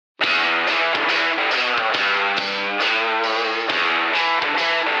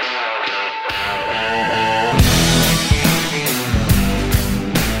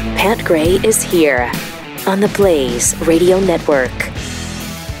Matt Gray is here on the Blaze Radio Network.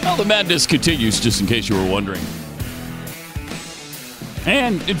 Well, the madness continues, just in case you were wondering.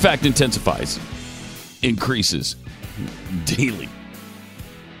 And, in fact, intensifies, increases daily.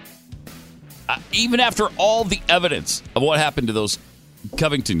 Even after all the evidence of what happened to those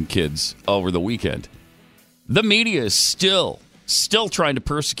Covington kids over the weekend, the media is still trying to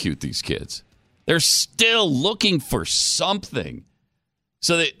persecute these kids. They're still looking for something.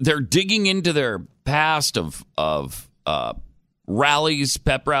 So they're digging into their past of rallies,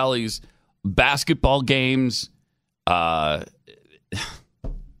 pep rallies, basketball games. Their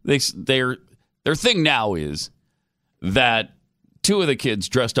thing now is that two of the kids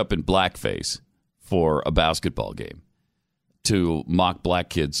dressed up in blackface for a basketball game to mock black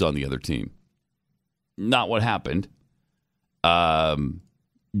kids on the other team. Not what happened.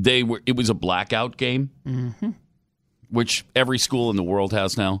 It was a blackout game, which every school in the world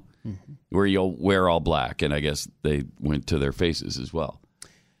has now, where you'll wear all black, and I guess they went to their faces as well.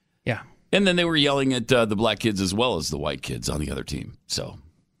 Yeah. And then they were yelling at the black kids as well as the white kids on the other team. So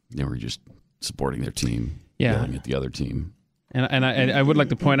they were just supporting their team, yelling at the other team. And I would like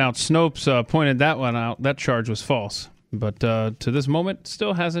to point out, Snopes pointed that one out. That charge was false. But to this moment,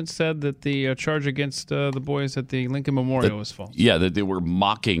 still hasn't said that the charge against the boys at the Lincoln Memorial was false. Yeah, that they were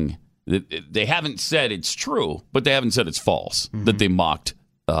mocking. They haven't said it's true, but they haven't said it's false, that they mocked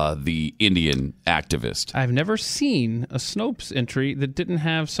the Indian activist. I've never seen a Snopes entry that didn't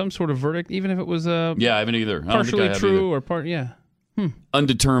have some sort of verdict, even if it was I haven't either. Partially true or part,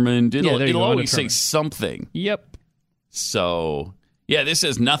 undetermined. It'll always say undetermined. something. Yep. So, yeah, this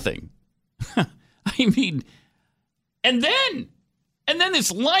says nothing. I mean, and then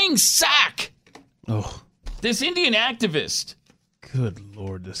this lying sack. Oh, this Indian activist. Good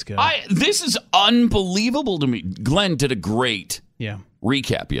Lord, this guy. This is unbelievable to me. Glenn did a great Yeah.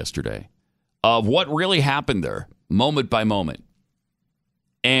 recap yesterday of what really happened there, moment by moment,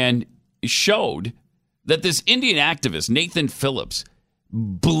 and showed that this Indian activist, Nathan Phillips,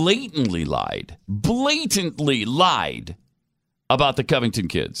 blatantly lied about the Covington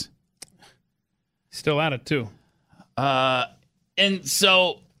kids. Still at it, too. And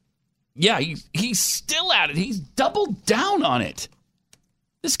so, yeah, he's still at it. He's doubled down on it.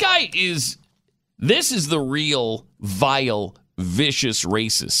 This is the real, vile, vicious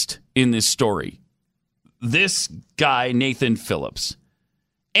racist in this story. This guy, Nathan Phillips,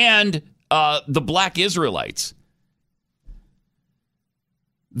 and the black Israelites.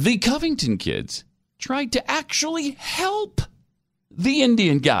 The Covington kids tried to actually help the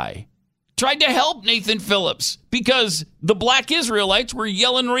Indian guy. Tried to help Nathan Phillips because the black Israelites were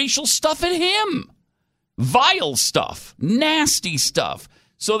yelling racial stuff at him. Vile stuff. Nasty stuff.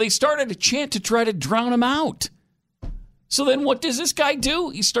 So they started a chant to try to drown him out. So then what does this guy do?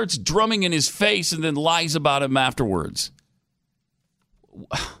 He starts drumming in his face and then lies about him afterwards.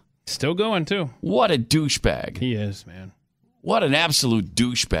 Still going, too. What a douchebag. He is, man. What an absolute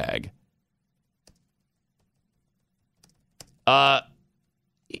douchebag.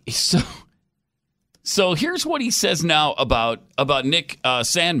 So here's what he says now about Nick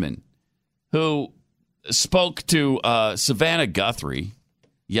Sandmann, who spoke to Savannah Guthrie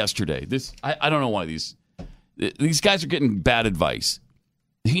yesterday. I don't know why these guys are getting bad advice.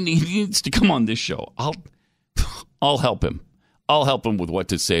 He needs to come on this show. I'll help him. I'll help him with what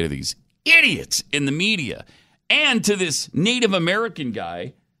to say to these idiots in the media. And to this Native American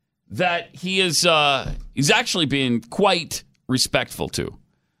guy that he's actually being quite respectful to.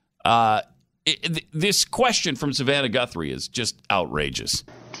 This question from Savannah Guthrie is just outrageous.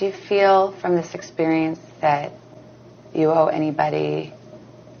 Do you feel from this experience that you owe anybody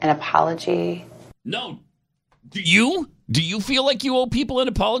an apology? No. Do you? Do you feel like you owe people an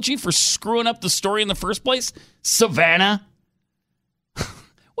apology for screwing up the story in the first place? Savannah?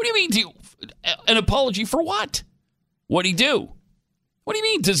 What do you mean? An apology for what? What'd he do? What do you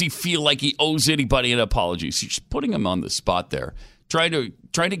mean? Does he feel like he owes anybody an apology? She's putting him on the spot there, trying to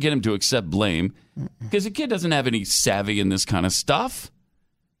get him to accept blame because the kid doesn't have any savvy in this kind of stuff.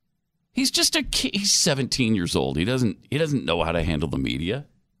 He's just a kid. He's 17 years old. He doesn't know how to handle the media.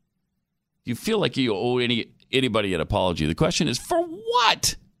 You feel like you owe anybody an apology. The question is, for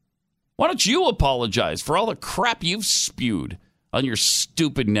what? Why don't you apologize for all the crap you've spewed on your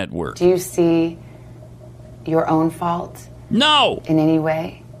stupid network? Do you see your own fault? No. In any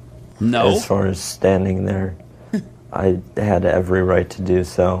way? No. As far as standing there, I had every right to do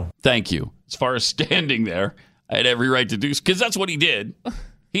so. Thank you. As far as standing there, I had every right to do so, because that's what he did.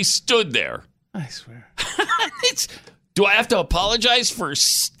 He stood there. I swear. Do I have to apologize for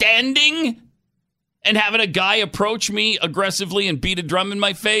standing? And having a guy approach me aggressively and beat a drum in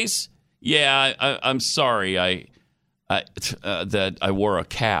my face? Yeah, I'm sorry. That I wore a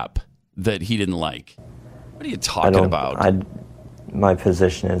cap that he didn't like. What are you talking about? My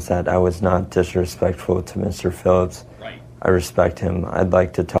position is that I was not disrespectful to Mr. Phillips. Right. I respect him. I'd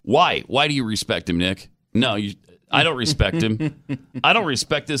like to talk. Why? Why do you respect him, Nick? No, I don't respect him. I don't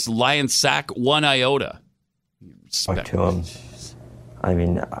respect this lion sack one iota. Talk to him. I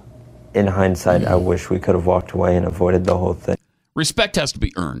mean, in hindsight, I wish we could have walked away and avoided the whole thing. Respect has to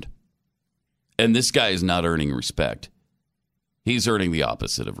be earned. And this guy is not earning respect. He's earning the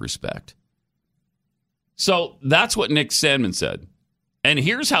opposite of respect. So that's what Nick Sandmann said. And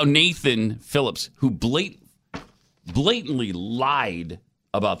here's how Nathan Phillips, who blatantly lied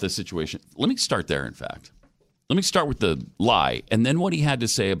about this situation. Let me start there, in fact. Let me start with the lie and then what he had to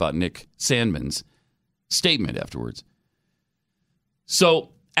say about Nick Sandmann's statement afterwards. So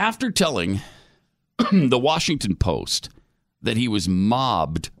after telling the Washington Post that he was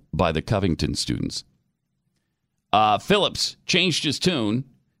mobbed by the Covington students, Phillips changed his tune,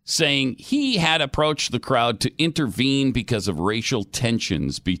 saying he had approached the crowd to intervene because of racial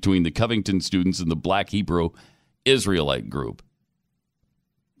tensions between the Covington students and the Black Hebrew Israelite group.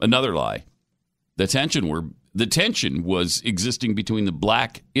 Another lie. The tension was existing between the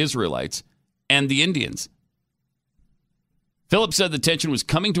Black Israelites and the Indians. Phillips said the tension was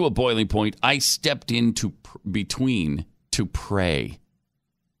coming to a boiling point. I stepped in between to pray.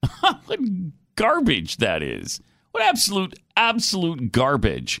 What garbage that is. What absolute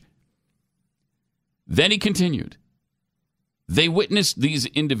garbage. Then he continued. They witnessed these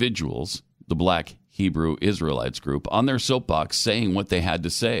individuals, the Black Hebrew Israelites group, on their soapbox saying what they had to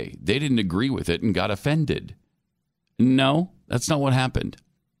say. They didn't agree with it and got offended. No, that's not what happened.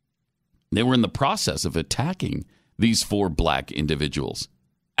 They were in the process of attacking these 4 black individuals.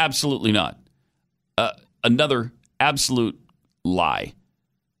 Absolutely not. Another absolute lie.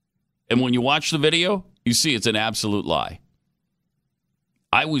 And when you watch the video, you see it's an absolute lie.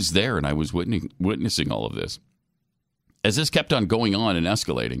 I was there and I was witnessing all of this. As this kept on going on and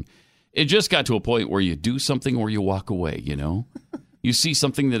escalating, it just got to a point where you do something or you walk away, you know? You see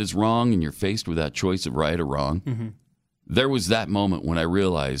something that is wrong and you're faced with that choice of right or wrong. Mm-hmm. There was that moment when I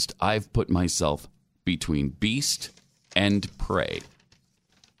realized I've put myself between beast and prey.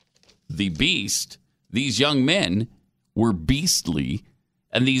 The beast, these young men were beastly,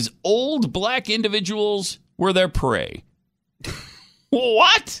 and these old black individuals were their prey.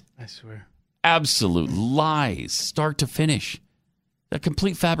 What? I swear. Absolute lies, start to finish. A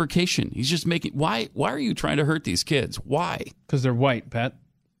complete fabrication. He's just making... Why are you trying to hurt these kids? Why? Because they're white, Pat.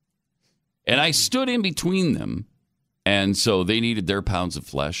 And I stood in between them, and so they needed their pounds of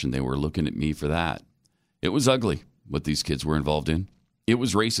flesh, and they were looking at me for that. It was ugly, what these kids were involved in. It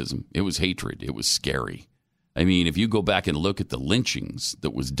was racism. It was hatred. It was scary. I mean, if you go back and look at the lynchings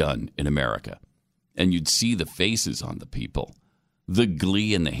that was done in America, and you'd see the faces on the people, the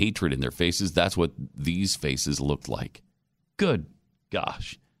glee and the hatred in their faces, that's what these faces looked like. Good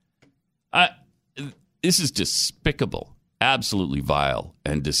gosh. This is despicable. Absolutely vile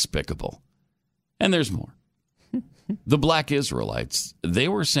and despicable. And there's more. The black Israelites, they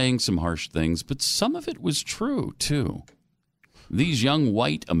were saying some harsh things, but some of it was true, too. These young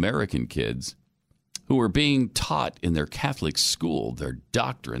white American kids who were being taught in their Catholic school, their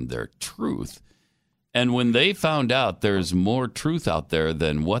doctrine, their truth. And when they found out there's more truth out there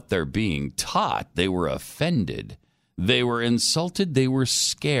than what they're being taught, they were offended. They were insulted. They were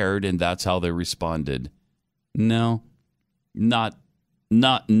scared, and that's how they responded. No, not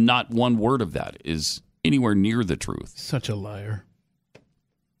one word of that is anywhere near the truth. Such a liar.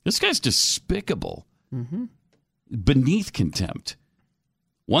 This guy's despicable. Mm-hmm. Beneath contempt.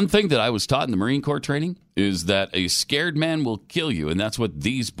 One thing that I was taught in the Marine Corps training is that a scared man will kill you, and that's what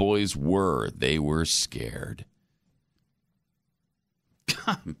these boys were. They were scared.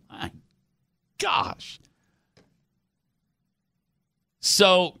 Oh my gosh.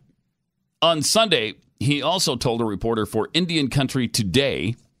 So, on Sunday, he also told a reporter for Indian Country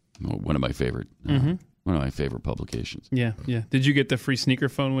Today, one of my favorite publications. Yeah. Did you get the free sneaker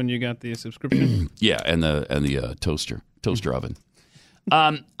phone when you got the subscription? Yeah, and the toaster oven.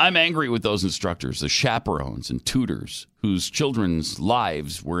 I'm angry with those instructors, the chaperones and tutors whose children's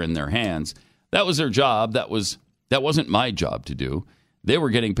lives were in their hands. That was their job. That wasn't my job to do. They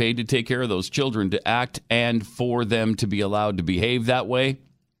were getting paid to take care of those children, to act, and for them to be allowed to behave that way.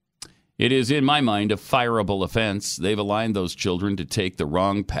 It is, in my mind, a fireable offense. They've aligned those children to take the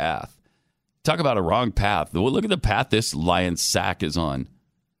wrong path. Talk about a wrong path. Look at the path this lion sack is on.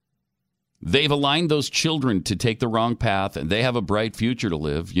 They've aligned those children to take the wrong path, and they have a bright future to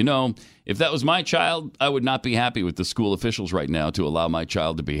live. You know, if that was my child, I would not be happy with the school officials right now to allow my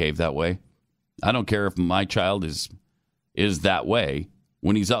child to behave that way. I don't care if my child is that way.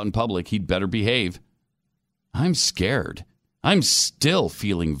 When he's out in public, he'd better behave. I'm scared. I'm still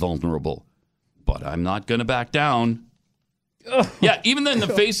feeling vulnerable, but I'm not going to back down. Yeah, even in the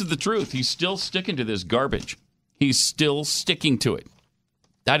face of the truth, he's still sticking to this garbage. He's still sticking to it.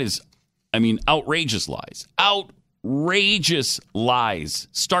 That is, I mean, outrageous lies. Outrageous lies,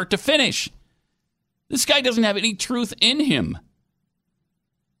 start to finish. This guy doesn't have any truth in him.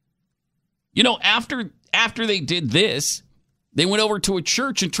 You know, after they did this, they went over to a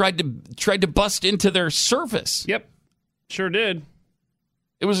church and tried to bust into their service. Yep, sure did.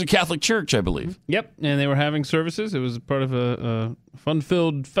 It was a Catholic church, I believe. Yep, and they were having services. It was part of a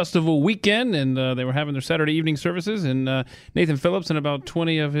fun-filled festival weekend, and they were having their Saturday evening services. And Nathan Phillips and about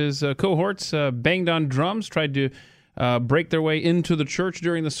 20 of his cohorts banged on drums, tried to break their way into the church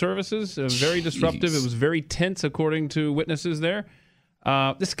during the services. Very disruptive. It was very tense, according to witnesses there.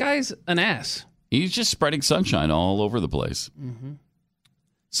 This guy's an ass. He's just spreading sunshine all over the place. Mm-hmm.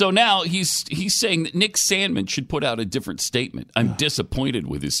 So now he's saying that Nick Sandmann should put out a different statement. I'm disappointed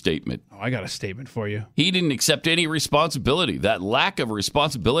with his statement. Oh, I got a statement for you. He didn't accept any responsibility. That lack of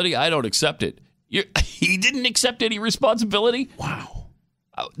responsibility, I don't accept it. He didn't accept any responsibility? Wow.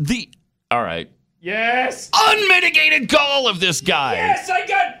 All right. Yes. Unmitigated gall of this guy. Yes, I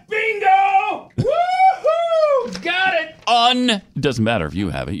got bingo. Woohoo! Got it. Doesn't matter if you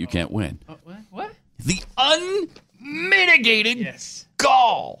have it. You can't win. What? The unmitigated yes.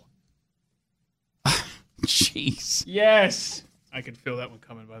 Gall. Jeez. Yes. I could feel that one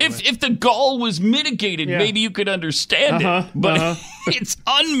coming, by the way. If the gall was mitigated, maybe you could understand it. But it's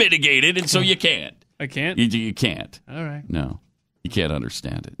unmitigated, and so you can't. I can't? You can't. All right. No. You can't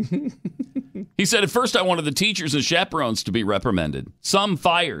understand it. He said, at first I wanted the teachers and chaperones to be reprimanded. Some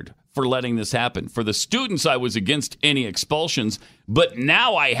fired for letting this happen. For the students, I was against any expulsions, but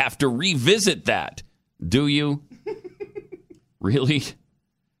now I have to revisit that. Do you? Really?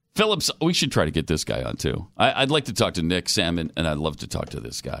 Phillips, we should try to get this guy on, too. I'd like to talk to Nick Sandmann, and I'd love to talk to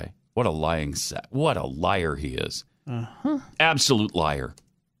this guy. What a what a liar he is. Absolute liar.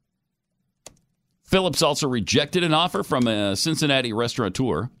 Phillips also rejected an offer from a Cincinnati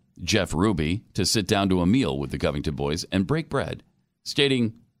restaurateur, Jeff Ruby, to sit down to a meal with the Covington boys and break bread,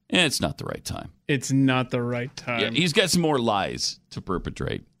 stating, it's not the right time. It's not the right time. Yeah, he's got some more lies to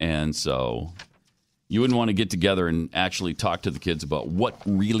perpetrate, and so you wouldn't want to get together and actually talk to the kids about what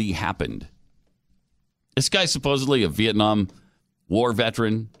really happened. This guy's supposedly a Vietnam War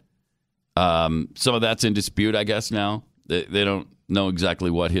veteran. Some of that's in dispute, I guess, now. They don't know exactly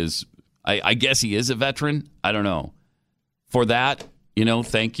what his... I guess he is a veteran. I don't know. For that,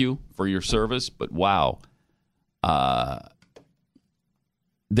 thank you for your service, but wow.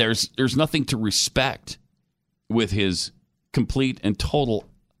 There's nothing to respect with his complete and total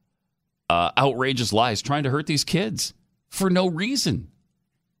outrageous lies trying to hurt these kids for no reason.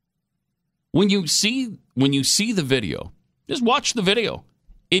 When you see the video, just watch the video.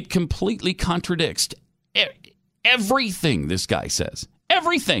 It completely contradicts everything this guy says.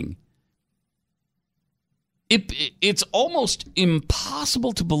 Everything. It's almost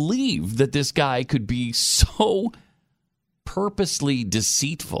impossible to believe that this guy could be so purposely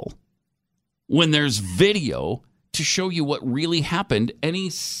deceitful when there's video to show you what really happened, and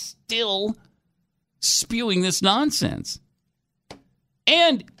he's still spewing this nonsense.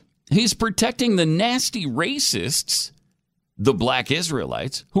 And he's protecting the nasty racists, the black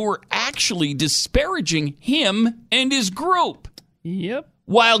Israelites, who are actually disparaging him and his group. Yep.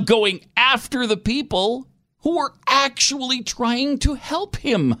 While going after the people who are actually trying to help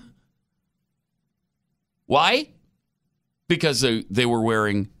him. Why? Because they were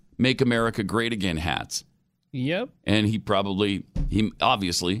wearing Make America Great Again hats. Yep. And he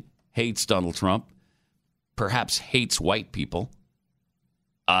obviously hates Donald Trump, perhaps hates white people,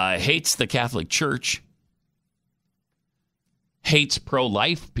 hates the Catholic Church, hates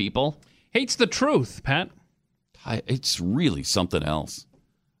pro-life people. Hates the truth, Pat. It's really something else.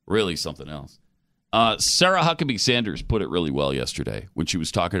 Really something else. Sarah Huckabee Sanders put it really well yesterday when she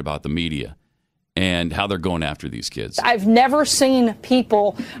was talking about the media and how they're going after these kids. I've never seen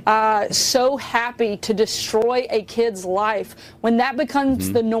people so happy to destroy a kid's life. When that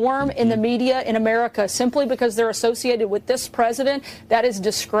becomes the norm in the media in America, simply because they're associated with this president, that is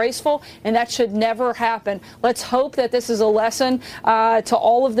disgraceful, and that should never happen. Let's hope that this is a lesson to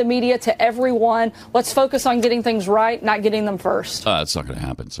all of the media, to everyone. Let's focus on getting things right, not getting them first. That's not going to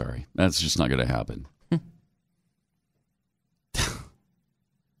happen, sorry. That's just not going to happen.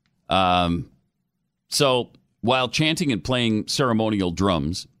 So while chanting and playing ceremonial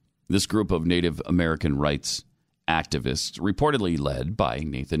drums, this group of Native American rights activists, reportedly led by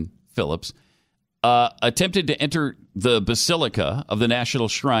Nathan Phillips, attempted to enter the Basilica of the National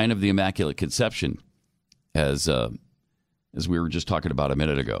Shrine of the Immaculate Conception, as we were just talking about a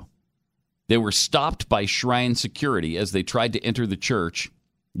minute ago. They were stopped by shrine security as they tried to enter the church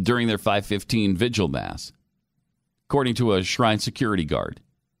during their 5:15 vigil mass, according to a shrine security guard.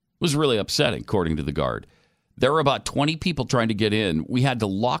 It was really upsetting, according to the guard. There were about 20 people trying to get in. We had to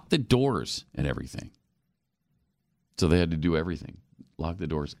lock the doors and everything. So they had to do everything. Lock the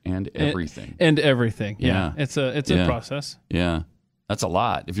doors and everything. And everything. Yeah. It's a process. Yeah. That's a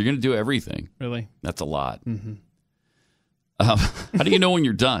lot. If you're going to do everything, really, that's a lot. Mm-hmm. How do you know when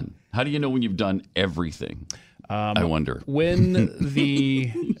you're done? How do you know when you've done everything? I wonder. When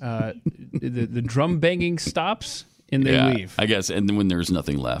the drum banging stops and they leave. I guess. And then when there's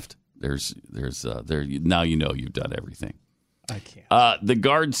nothing left, there's now you know you've done everything. I can't. The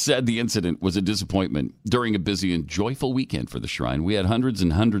guard said the incident was a disappointment during a busy and joyful weekend for the shrine. We had hundreds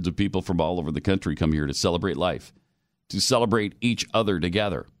and hundreds of people from all over the country come here to celebrate life, to celebrate each other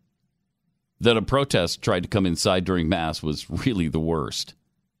together. That a protest tried to come inside during Mass was really the worst.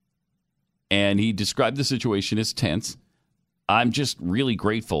 And he described the situation as tense. I'm just really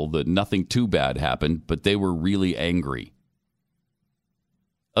grateful that nothing too bad happened, but they were really angry.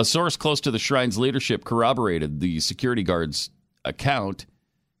 A source close to the shrine's leadership corroborated the security guard's account,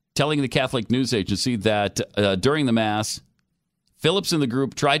 telling the Catholic news agency that during the Mass, Phillips and the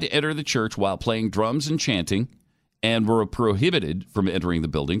group tried to enter the church while playing drums and chanting and were prohibited from entering the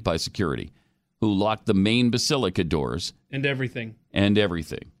building by security, who locked the main basilica doors. And everything.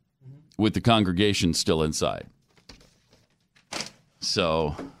 With the congregation still inside.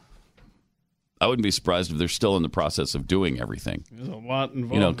 So I wouldn't be surprised if they're still in the process of doing everything. There's a lot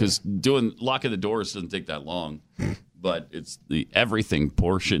involved. Because locking the doors doesn't take that long. But it's the everything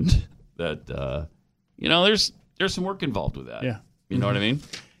portion that, there's some work involved with that. Yeah. You know what I mean?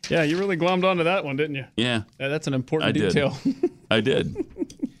 Yeah, you really glommed onto that one, didn't you? Yeah. That's an important detail. I did.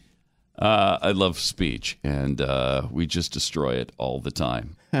 I love speech, and we just destroy it all the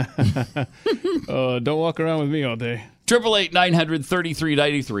time. Don't walk around with me all day.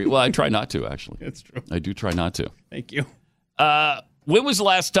 888-900-3393. Well, I try not to, actually. It's true. I do try not to. Thank you. When was the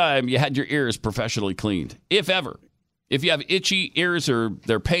last time you had your ears professionally cleaned, if ever? If you have itchy ears or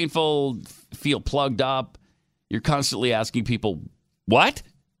they're painful, feel plugged up, you're constantly asking people, what?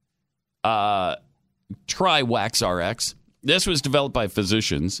 Try Wax RX. This was developed by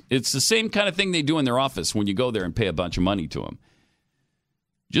physicians. It's the same kind of thing they do in their office when you go there and pay a bunch of money to them.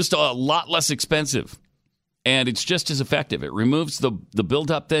 Just a lot less expensive. And it's just as effective. It removes the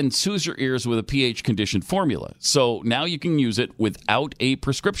buildup, then soothes your ears with a pH-conditioned formula. So now you can use it without a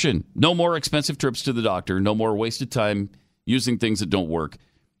prescription. No more expensive trips to the doctor. No more wasted time using things that don't work.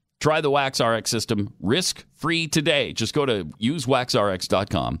 Try the Wax RX system risk-free today. Just go to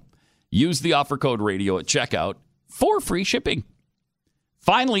usewaxrx.com. Use the offer code radio at checkout for free shipping.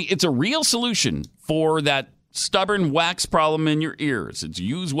 Finally, it's a real solution for that stubborn wax problem in your ears. It's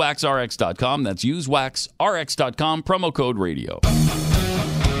usewaxrx.com. That's usewaxrx.com, promo code radio.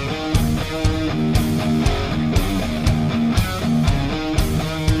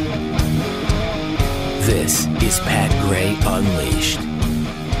 This is Pat Gray Unleashed.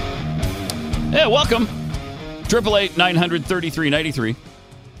 Hey, welcome.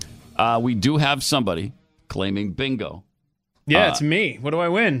 888-900-3393. We do have somebody claiming bingo. Yeah, it's me. What do I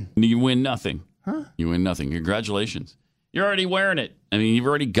win? You win nothing. Huh? You win nothing. Congratulations. You're already wearing it. I mean, you've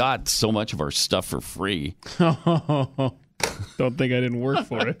already got so much of our stuff for free. Don't think I didn't work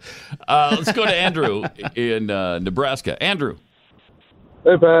for it. Let's go to Andrew in Nebraska. Andrew.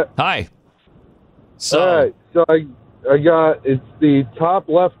 Hey, Pat. Hi. All right. So I got, it's the top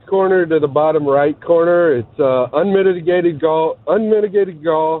left corner to the bottom right corner. It's unmitigated gall.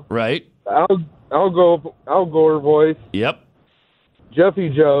 Right. Al Gore voice. Yep. Jeffy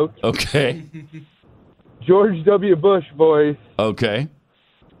joke. Okay. George W. Bush voice. Okay.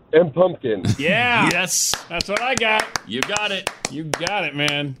 And pumpkin. Yeah. Yes. That's what I got. You got it. You got it,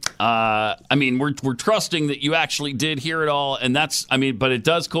 man. I mean, we're trusting that you actually did hear it all, and but it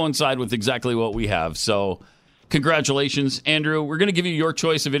does coincide with exactly what we have. So, congratulations, Andrew. We're going to give you your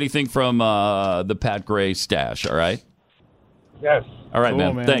choice of anything from the Pat Gray stash, all right? Yes. All right,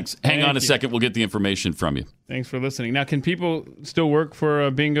 cool, man. Thanks. Hang on a second. We'll get the information from you. Thanks for listening. Now, can people still work for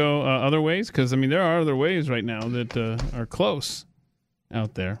bingo other ways? Because, there are other ways right now that are close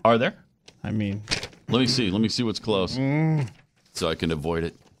out there. Are there? Let me see. Let me see what's close so I can avoid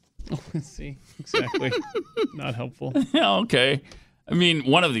it. Let's see. Exactly. Not helpful. Yeah, okay. I mean,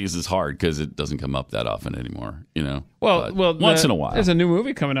 one of these is hard because it doesn't come up that often anymore, you know. Well, once in a while. There's a new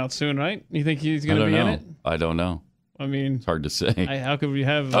movie coming out soon, right? You think he's going to be in it? I don't know. I mean, it's hard to say. How could we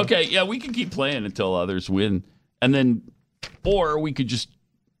have? Okay, yeah, we can keep playing until others win, and then, or we could just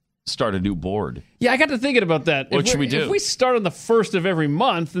start a new board. Yeah, I got to thinking about that. What should we do? If we start on the first of every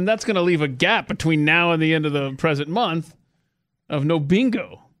month, then that's going to leave a gap between now and the end of the present month of no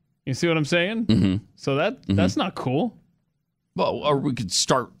bingo. You see what I'm saying? Mm-hmm. So that's not cool. Well, or we could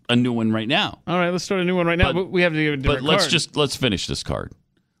start a new one right now. All right, let's start a new one right now. But we have to give a different card. Let's finish this card.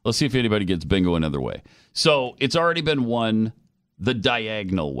 Let's see if anybody gets bingo another way. So it's already been won the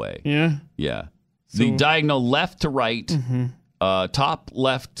diagonal way. Yeah. Yeah. The diagonal left to right, top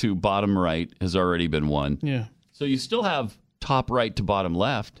left to bottom right has already been won. Yeah. So you still have top right to bottom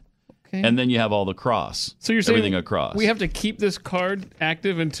left. Okay. And then you have all the cross. So you're saying everything across. We have to keep this card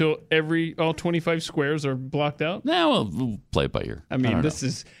active until all 25 squares are blocked out? No, we'll play it by ear. I mean,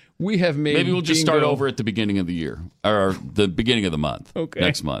 we have made maybe we'll just bingo. start over at the beginning of the year or the beginning of the month. Okay.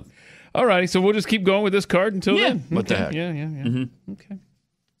 Next month. All right, so we'll just keep going with this card until then. What the heck? Yeah. Mm-hmm. Okay.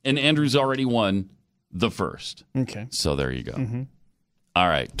 And Andrew's already won the first. Okay. So there you go. Mm-hmm. All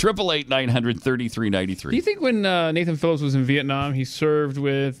right. 888-900-3393. Do you think when Nathan Phillips was in Vietnam, he served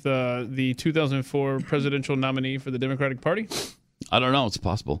with the 2004 presidential nominee for the Democratic Party? I don't know. It's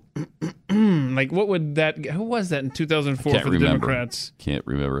possible. Like, what would that... Who was that in 2004 for the Democrats? Can't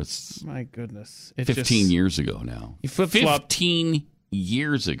remember. It's my goodness. 15 years ago now. He flip-flopped. 15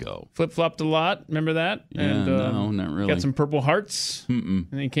 years ago. Flip-flopped a lot. Remember that? Yeah, and, no, not really. Got some Purple Hearts. Mm-mm. And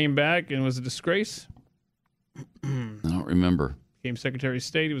then he came back and was a disgrace. I don't remember. Became Secretary of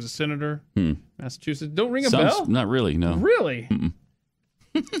State. He was a senator. Massachusetts. Don't ring a Sounds, bell? Not really, no. Really?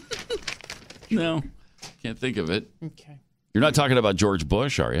 No. Can't think of it. Okay. You're not talking about George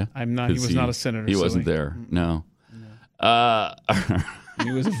Bush, are you? I'm not. He was not a senator. He wasn't there. No.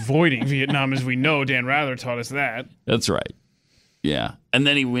 He was avoiding Vietnam, as we know. Dan Rather taught us that. That's right. Yeah. And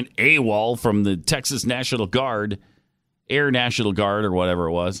then he went AWOL from the Texas National Guard, Air National Guard, or whatever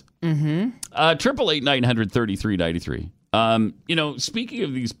it was. 888-900-3393. You know, speaking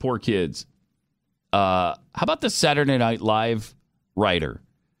of these poor kids, how about the Saturday Night Live writer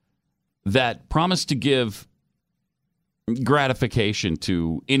that promised to give gratification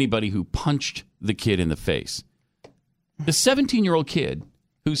to anybody who punched the kid in the face? The 17-year-old kid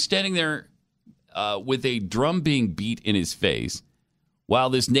who's standing there with a drum being beat in his face while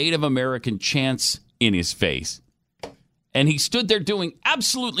this Native American chants in his face. And he stood there doing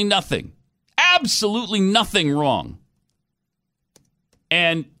absolutely nothing wrong.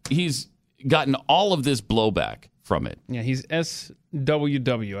 And he's gotten all of this blowback from it. Yeah, he's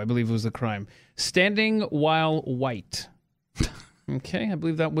SWW, I believe was the crime. Standing while white. Okay, I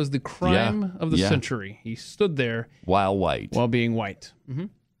believe that was the crime of the century. He stood there while white. While being white. Mm-hmm.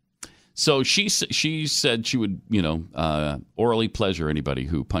 So she said she would, orally pleasure anybody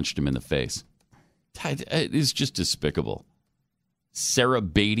who punched him in the face. It is just despicable. Sarah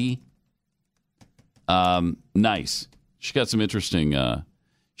Beatty. Nice. She got some interesting,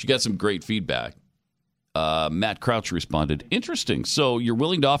 she got some great feedback. Matt Crouch responded, interesting. So you're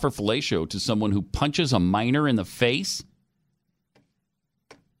willing to offer fellatio to someone who punches a minor in the face?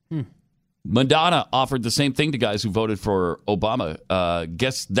 Madonna offered the same thing to guys who voted for Obama.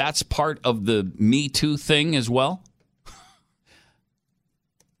 Guess that's part of the Me Too thing as well?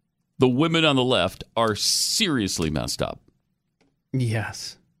 The women on the left are seriously messed up.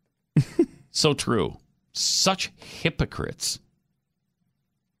 Yes. So true. Such hypocrites.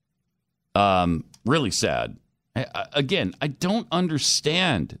 Really sad. Again, I don't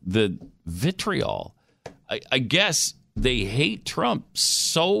understand the vitriol. I guess they hate Trump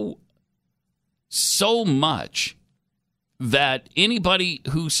so much that anybody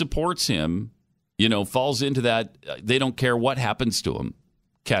who supports him, falls into that they don't care what happens to him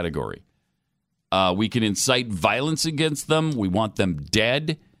category. We can incite violence against them. We want them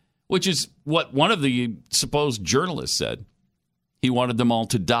dead, which is what one of the supposed journalists said. He wanted them all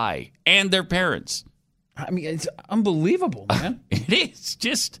to die and their parents. I mean, it's unbelievable, man. It's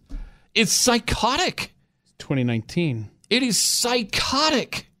psychotic. It's 2019. It is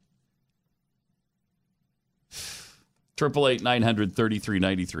psychotic.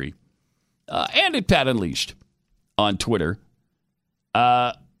 888-900-3393. And at Pat Unleashed on Twitter.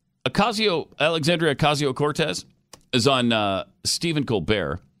 Alexandria Ocasio-Cortez is on Stephen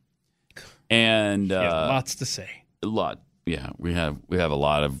Colbert. And lots to say. A lot. Yeah, we have a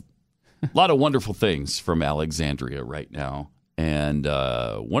lot of wonderful things from Alexandria right now. And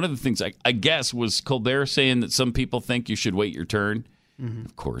one of the things I guess was Colbert saying that some people think you should wait your turn. Mm-hmm.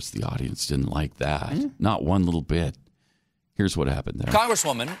 Of course, the audience didn't like that. Mm-hmm. Not one little bit. Here's what happened there.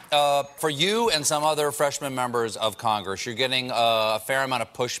 Congresswoman, for you and some other freshman members of Congress, you're getting a fair amount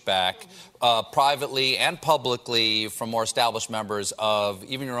of pushback privately and publicly from more established members of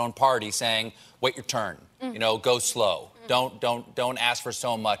even your own party saying, wait your turn, go slow. Don't ask for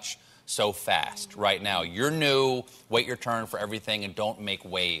so much so fast right now. You're new, wait your turn for everything and don't make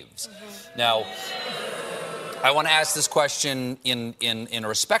waves. Now, I want to ask this question in a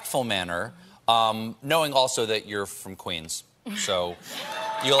respectful manner, knowing also that you're from Queens. So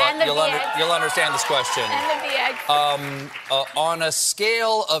you'll understand this question. On a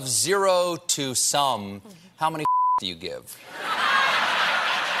scale of 0 to some, how many do you give?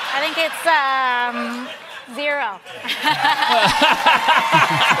 I think it's 0. All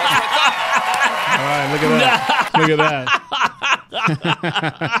right, look at that.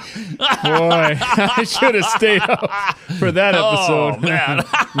 Boy, I should have stayed up for that episode.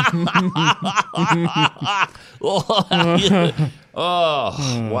 Oh, man.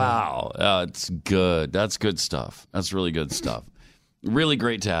 Wow. It's good. That's good stuff. That's really good stuff. Really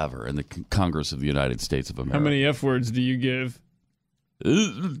great to have her in the Congress of the United States of America. How many F words do you give?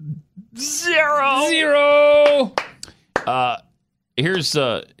 0. Here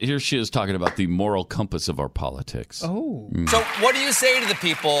she is talking about the moral compass of our politics. Oh. So what do you say to the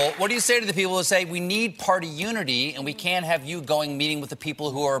people? What do you say to the people who say we need party unity and we can't have you meeting with the people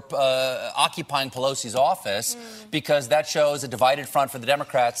who are occupying Pelosi's office because that shows a divided front for the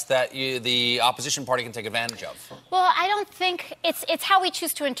Democrats that the opposition party can take advantage of? Well, I don't think it's how we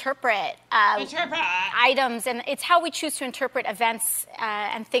choose to interpret items, and it's how we choose to interpret events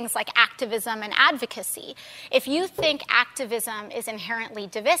and things like activism and advocacy. If you think activism is inherently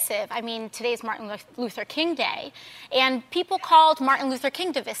divisive, I mean, today's Martin Luther King Day, and people called Martin Luther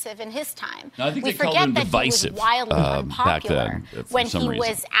King divisive in his time. No, I think we they called forget him that divisive, he was wildly unpopular back then, when some he reason.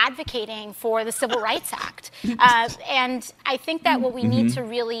 was advocating for the Civil Rights Act. And I think that what we need to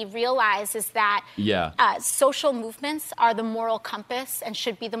really realize is that social movements are the moral compass and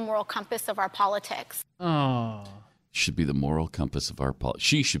should be the moral compass of our politics. Oh. Should be the moral compass of our politics.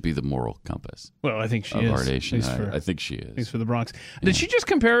 She should be the moral compass. Well, I think she is. Of our nation. I think she is. Thanks for the Bronx. Did she just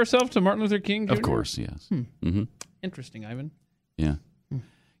compare herself to Martin Luther King Jr.? Of course, yes. Mm-hmm. Interesting, Ivan. Yeah.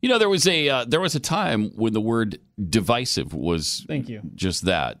 You know, there was a time when the word divisive was just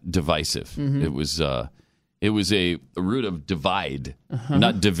that, divisive. Mm-hmm. It was a root of divide,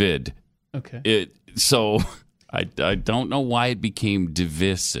 not divid. Okay. So I don't know why it became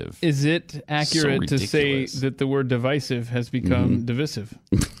divisive. Is it accurate to say that the word divisive has become divisive?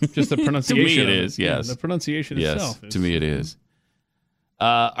 Just the pronunciation. To me it is, yes. Yeah, the pronunciation itself. To me it is.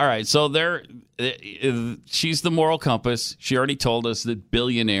 All right, so she's the moral compass. She already told us that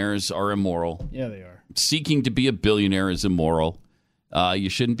billionaires are immoral. Yeah, they are. Seeking to be a billionaire is immoral. You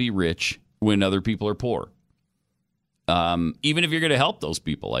shouldn't be rich when other people are poor. Even if you're going to help those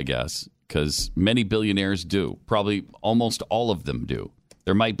people, I guess, because many billionaires do. Probably almost all of them do.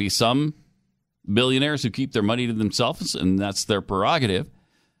 There might be some billionaires who keep their money to themselves, and that's their prerogative.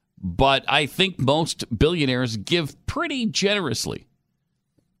 But I think most billionaires give pretty generously.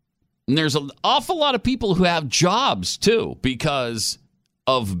 And there's an awful lot of people who have jobs, too, because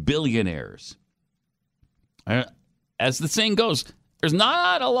of billionaires. As the saying goes, there's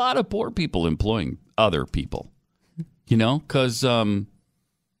not a lot of poor people employing other people, because,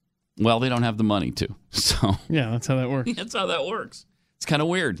 they don't have the money to. So yeah, that's how that works. That's how that works. It's kind of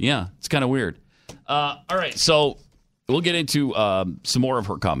weird. Yeah, it's kind of weird. All right, so we'll get into some more of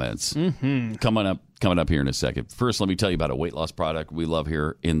her comments coming up here in a second. First, let me tell you about a weight loss product we love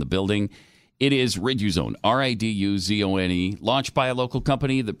here in the building. It is Riduzone, Riduzone, launched by a local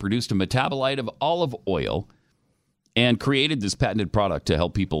company that produced a metabolite of olive oil and created this patented product to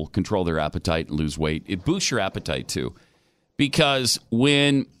help people control their appetite and lose weight. It boosts your appetite, too, because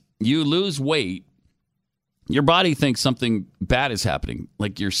when you lose weight, your body thinks something bad is happening,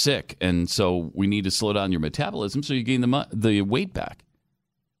 like you're sick, and so we need to slow down your metabolism so you gain the weight back.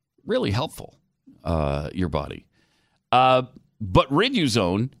 Really helpful. Your body. But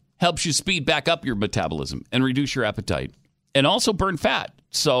Riduzone helps you speed back up your metabolism and reduce your appetite and also burn fat.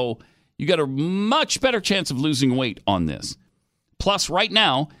 So you got a much better chance of losing weight on this. Plus, right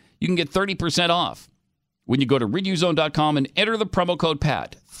now, you can get 30% off when you go to Riduzone.com and enter the promo code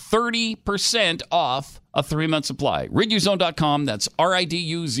PAT. 30% off a 3-month supply. Riduzone.com. That's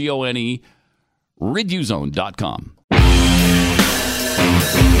Riduzone. Riduzone.com.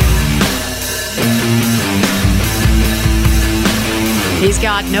 He's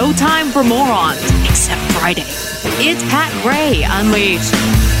got no time for morons, except Friday. It's Pat Gray Unleashed.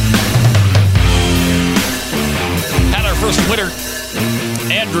 Had our first winner,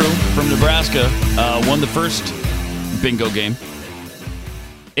 Andrew from Nebraska, won the first bingo game.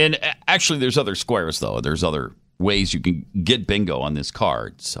 And actually, there's other squares, though. There's other ways you can get bingo on this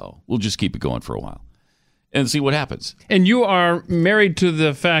card. So we'll just keep it going for a while and see what happens. And you are married to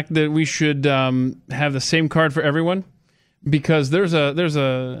the fact that we should have the same card for everyone? Because there's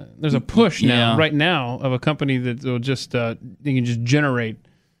a push now, right now, of a company that will just you can just generate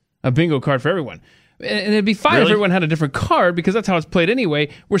a bingo card for everyone. And it'd be fine if everyone had a different card, because that's how it's played anyway.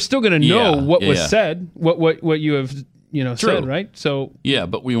 We're still going to know what was said, what you have said, right? So yeah,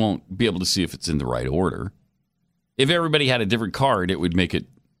 but we won't be able to see if it's in the right order. If everybody had a different card, it would make it,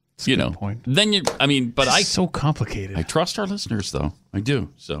 point. Then it's so complicated. I trust our listeners, though. I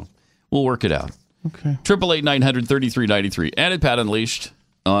do. So we'll work it out. Okay. 888-900-3393. And at Pat Unleashed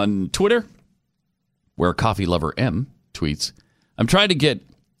on Twitter, where Coffee Lover M tweets, I'm trying to get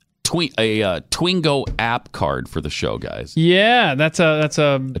a Twingo app card for the show, guys. Yeah, that's a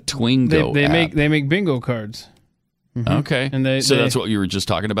Twingo app. They make bingo cards. Mm-hmm. Okay. And that's what you were just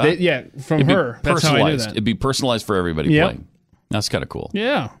talking about? From her. That's how I knew that. It'd be personalized for everybody playing. That's kind of cool.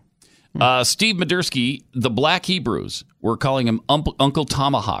 Yeah. Steve Madursky, the Black Hebrews, we're calling him Uncle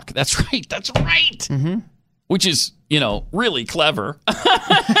Tomahawk. That's right. Mm-hmm. Which is, really clever.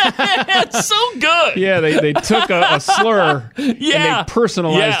 It's so good. Yeah, they took a slur and they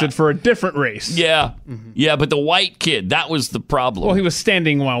personalized it for a different race. Yeah. Mm-hmm. Yeah, but the white kid, that was the problem. Well, he was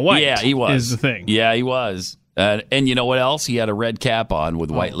standing while white. Yeah, he was. Is the thing. Yeah, he was. And you know what else? He had a red cap on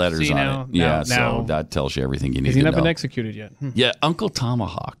with white letters on it. So that tells you everything you need to know. He's not been executed yet. Yeah, Uncle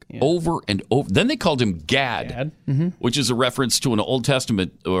Tomahawk. Yeah. Over and over. Then they called him Gad, which is a reference to an Old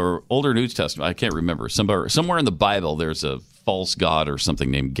Testament or older New Testament. I can't remember. Somewhere in the Bible, there's a false god or something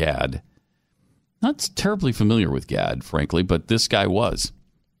named Gad. Not terribly familiar with Gad, frankly, but this guy was.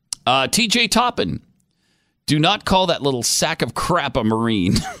 T.J. Toppin. Do not call that little sack of crap a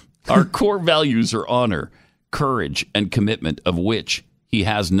Marine. Our core values are honor, courage, and commitment, of which he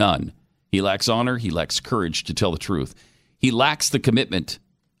has none. He lacks honor. He lacks courage to tell the truth. He lacks the commitment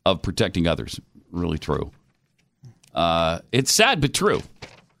of protecting others. Really true. It's sad, but true.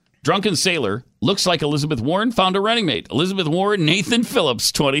 Drunken Sailor looks like Elizabeth Warren found a running mate. Elizabeth Warren, Nathan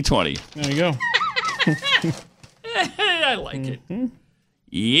Phillips, 2020. There you go. I like it.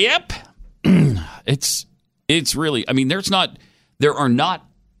 Yep. It's really, there are not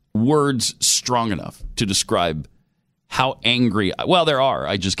words strong enough to describe how angry. Well, there are.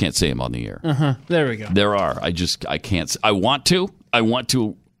 I just can't say them on the air. There we go. There are. I can't. I want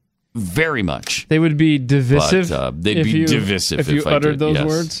to very much. They would be divisive. But, they'd be divisive if you uttered those yes,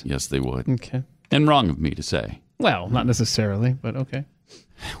 words. Yes, they would. Okay. And wrong of me to say. Well, not necessarily, but okay.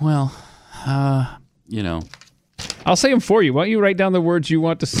 Well, I'll say them for you. Why don't you write down the words you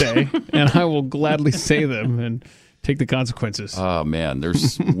want to say, and I will gladly say them and take the consequences. Oh, man,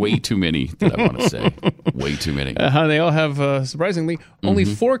 there's way too many that I want to say. Way too many. They all have, surprisingly, only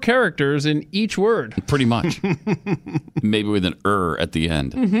 4 characters in each word. Pretty much. Maybe with an at the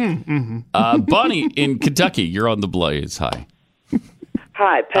end. Bonnie in Kentucky, you're on the Blaze. Hi.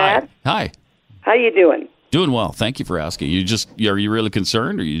 Hi, Pat. Hi. How you doing? Doing well. Thank you for asking. Are you really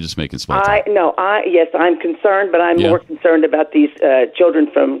concerned, or are you just making small talk? Yes, I'm concerned, but I'm more concerned about these children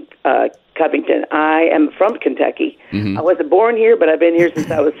from Covington. I am from Kentucky. Mm-hmm. I wasn't born here, but I've been here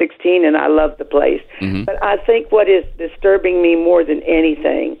since I was 16, and I love the place. Mm-hmm. But I think what is disturbing me more than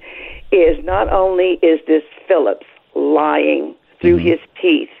anything is not only is this Phillips lying through his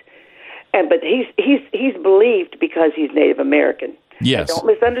teeth, but he's believed because he's Native American. Yes. Now, don't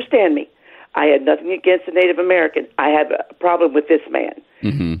misunderstand me. I had nothing against the Native American. I have a problem with this man.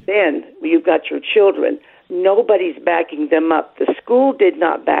 Mm-hmm. Then you've got your children. Nobody's backing them up. The school did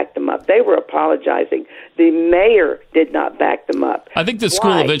not back them up. They were apologizing. The mayor did not back them up. I think the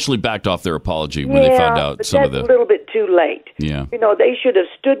school eventually backed off their apology when they found out some of the... a little bit too late. Yeah. They should have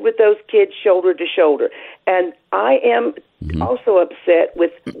stood with those kids shoulder to shoulder. And I am also upset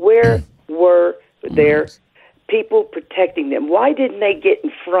with where were their people protecting them. Why didn't they get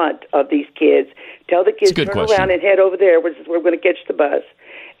in front of these kids, tell the kids, turn around and head over there, we're going to catch the bus,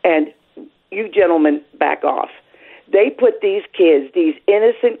 and you gentlemen back off. They put these kids, these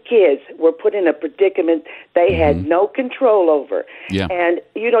innocent kids, were put in a predicament they had no control over. Yeah. And,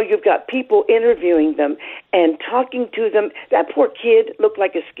 you've got people interviewing them and talking to them. That poor kid looked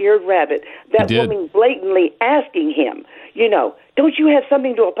like a scared rabbit. That woman blatantly asking him, don't you have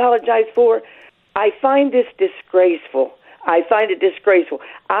something to apologize for? I find this disgraceful. I find it disgraceful.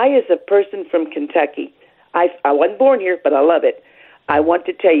 I, as a person from Kentucky, I wasn't born here, but I love it. I want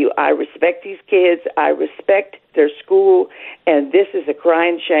to tell you, I respect these kids. I respect their school, and this is a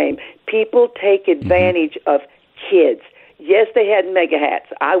crying shame. People take advantage of kids. Yes, they had mega hats.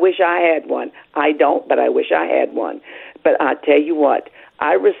 I wish I had one. I don't, but I wish I had one. But I tell you what,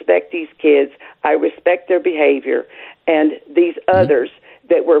 I respect these kids. I respect their behavior. And these others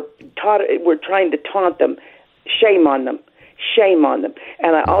that were trying to taunt them, shame on them. Shame on them.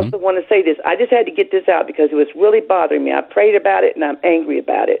 And I also want to say this. I just had to get this out because it was really bothering me. I prayed about it, and I'm angry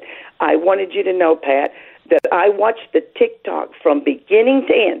about it. I wanted you to know, Pat, that I watched the TikTok from beginning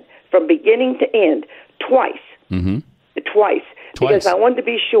to end, twice. Twice. Because I wanted to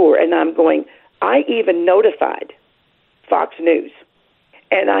be sure, and I'm going, I even notified Fox News.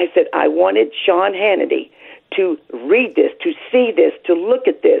 And I said, I wanted Sean Hannity to read this, to see this, to look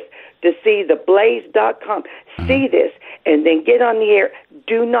at this, to see the blaze.com, see this, and then get on the air.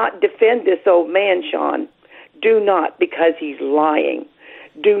 Do not defend this old man, Sean. Do not, because he's lying.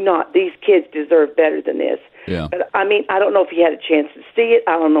 Do not. These kids deserve better than this. Yeah. But, I mean, I don't know if he had a chance to see it.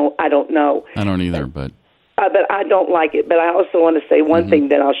 I don't know. I don't either, but I don't like it. But I also want to say one thing,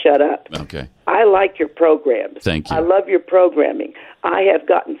 then I'll shut up. Okay. I like your programs. Thank you. I love your programming. I have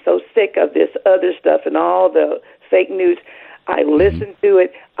gotten so sick of this other stuff and all the fake news. I listen to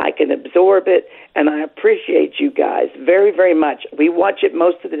it, I can absorb it, and I appreciate you guys very, very much. We watch it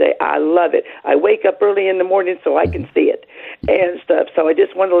most of the day. I love it. I wake up early in the morning so I can see it and stuff. So I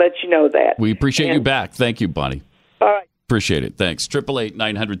just want to let you know that. We appreciate you back. Thank you, Bonnie. All right. Appreciate it. Thanks.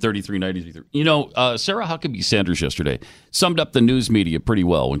 888-933-93. You know, Sarah Huckabee Sanders yesterday summed up the news media pretty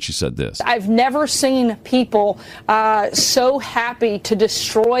well when she said this. I've never seen people so happy to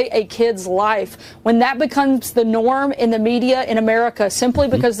destroy a kid's life when that becomes the norm in the media in America simply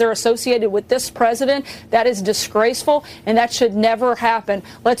because they're associated with this president. That is disgraceful, and that should never happen.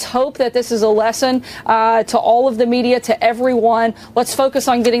 Let's hope that this is a lesson to all of the media, to everyone. Let's focus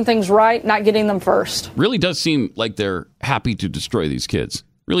on getting things right, not getting them first. Really does seem like they're happy to destroy these kids.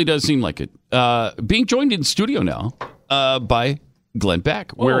 Really does seem like it. Being joined in studio now by Glenn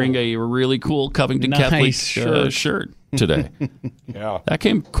Beck, wearing a really cool Covington Catholic shirt today. Yeah. That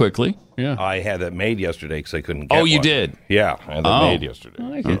came quickly. Yeah. I had that made yesterday because I couldn't get Oh, you one. did? Yeah, I had that made yesterday. I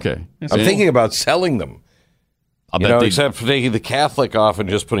like it. Okay. I'm thinking about selling them. Except for taking the Catholic off and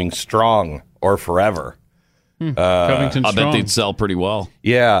just putting strong or forever. Covington I bet Strong. they'd sell pretty well.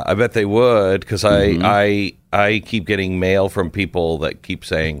 Yeah, I bet they would because I keep getting mail from people that keep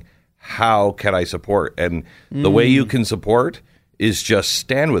saying, how can I support? And the way you can support is just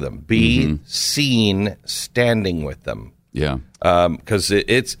stand with them. Be seen standing with them. Yeah. Because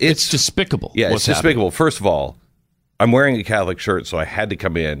it's despicable. Yeah, what's it's despicable. First of all, I'm wearing a Catholic shirt, so I had to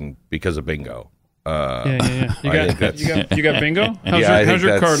come in because of bingo. Yeah. You got bingo? I How's think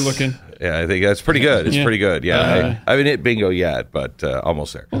your card that's- looking? Yeah, I think that's pretty good. It's pretty good. Yeah, I haven't hit bingo yet, but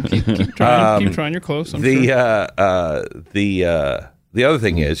almost there. Keep trying. You're close. I'm sure. The other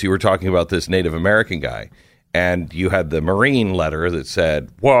thing is, you were talking about this Native American guy, and you had the Marine letter that said,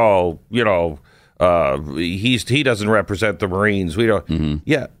 "Well, he doesn't represent the Marines. We don't."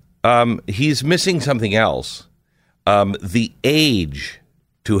 Yeah, he's missing something else. The age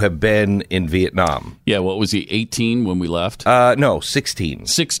to have been in Vietnam. Yeah, what was he, 18 when we left? No, 16.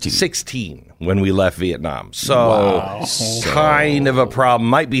 16 when we left Vietnam. So, kind of a problem.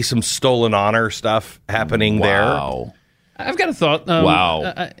 Might be some stolen honor stuff happening there. I've got a thought.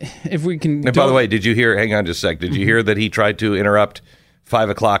 If we can... And by the way, did you hear, hang on just a sec, did you hear that he tried to interrupt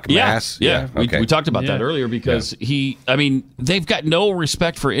 5 o'clock Mass? Yeah. Okay. We talked about that earlier because they've got no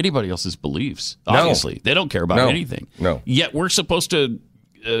respect for anybody else's beliefs. Obviously. They don't care about anything. No. Yet we're supposed to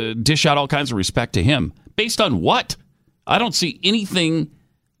dish out all kinds of respect to him. Based on what? I don't see anything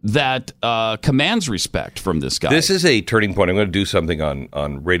that commands respect from this guy. This is a turning point. I'm going to do something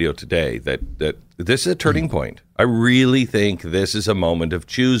on radio today that this is a turning point. I really think this is a moment of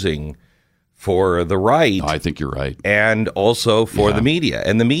choosing for the right. I think you're right. And also for the media.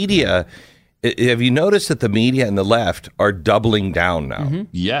 And the media, have you noticed that the media and the left are doubling down now?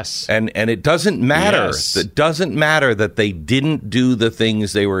 Yes. And it doesn't matter. Yes. It doesn't matter that they didn't do the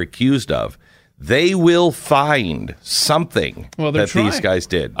things they were accused of. They will find something that these guys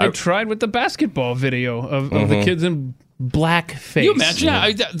did. They tried with the basketball video of the kids in blackface. Can you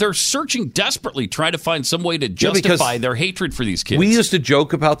imagine? They're searching desperately, trying to find some way to justify their hatred for these kids. We used to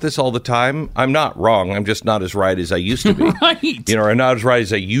joke about this all the time. I'm not wrong. I'm just not as right as I used to be. Right. Or not as right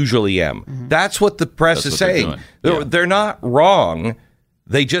as I usually am. That's what the press is saying. They're They're not wrong.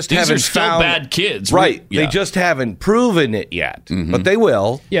 They just These haven't are still found bad kids, right? Yeah. They just haven't proven it yet, but they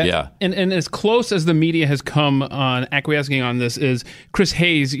will. Yeah. And as close as the media has come on acquiescing on this is Chris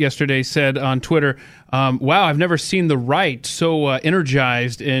Hayes yesterday said on Twitter, wow, I've never seen the right so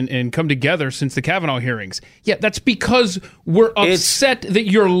energized and come together since the Kavanaugh hearings. Yeah, that's because we're upset that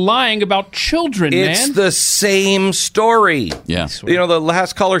you're lying about children, man. It's the same story. Yeah. You know, the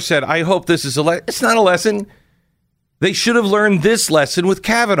last caller said, I hope this is it's not a lesson. They should have learned this lesson with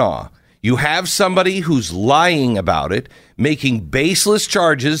Kavanaugh. You have somebody who's lying about it, making baseless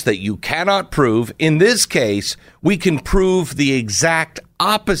charges that you cannot prove. In this case, we can prove the exact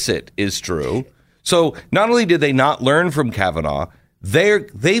opposite is true. So not only did they not learn from Kavanaugh,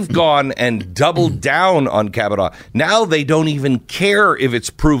 they've gone and doubled down on Kavanaugh. Now they don't even care if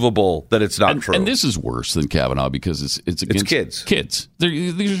it's provable that it's not true. And this is worse than Kavanaugh because it's against kids. Kids.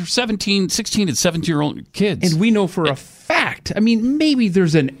 These are 16 and 17-year-old kids. And we know for a fact, I mean, maybe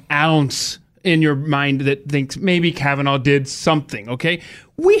there's an ounce in your mind that thinks maybe Kavanaugh did something, okay?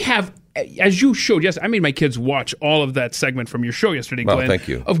 We have, as you showed, yes, I made my kids watch all of that segment from your show yesterday, Glenn. Well, thank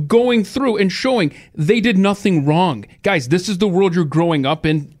you. Of going through and showing they did nothing wrong. Guys, this is the world you're growing up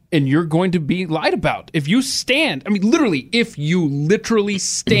in, and you're going to be lied about. If you stand, I mean, literally, if you literally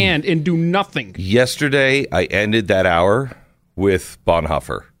stand and do nothing. Yesterday, I ended that hour with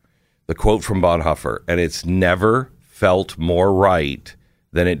Bonhoeffer, the quote from Bonhoeffer, and it's never felt more right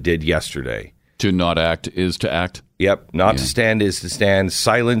than it did yesterday. To not act is to act. Yep. Not to stand is to stand.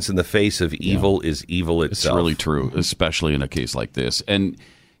 Silence in the face of evil is evil itself. It's really true, especially in a case like this. And,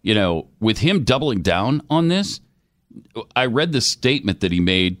 you know, with him doubling down on this, I read the statement that he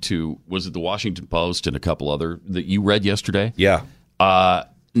made to, was it the Washington Post and a couple other that you read yesterday? Yeah.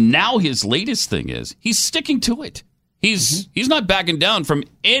 Now his latest thing is he's sticking to it. He's not backing down from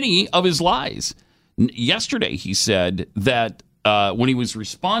any of his lies. Yesterday he said that when he was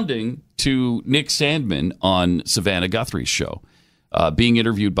responding to Nick Sandman on Savannah Guthrie's show, being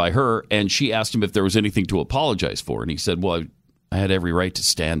interviewed by her, and she asked him if there was anything to apologize for, and he said, well, I had every right to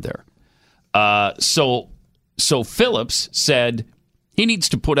stand there. So Phillips said he needs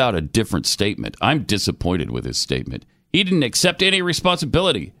to put out a different statement. I'm disappointed with his statement. He didn't accept any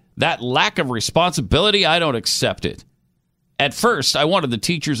responsibility. That lack of responsibility, I don't accept it. At first, I wanted the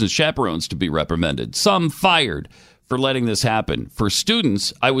teachers and chaperones to be reprimanded, some fired for letting this happen. For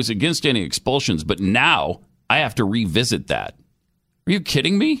students, I was against any expulsions, but now I have to revisit that. Are you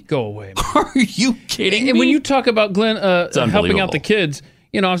kidding me? Go away. Are you kidding me? And when you talk about, Glenn, helping unbelievable. out the kids,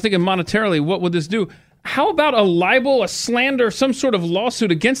 you know, I was thinking monetarily, what would this do? How about a libel, a slander, some sort of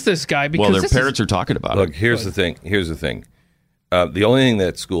lawsuit against this guy? Because well, their parents are talking about it. Look, here's the thing. The only thing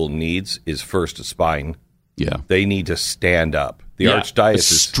that school needs is first a spine. Yeah. They need to stand up. The archdiocese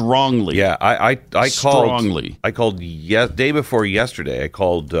strongly. Yeah, I called strongly. I called day before yesterday. I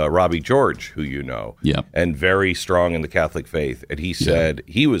called Robbie George, who you know, and very strong in the Catholic faith. And he said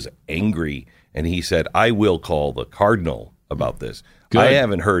he was angry, and he said, "I will call the cardinal about this." Good. I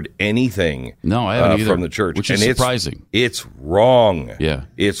haven't heard anything. No, I haven't either, from the church, which is surprising. It's wrong. Yeah,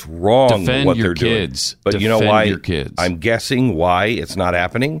 it's wrong. Defend what your they're kids. doing. But Defend you know why? Your kids. I'm guessing why it's not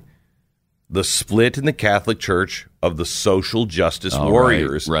happening. The split in the Catholic Church of the social justice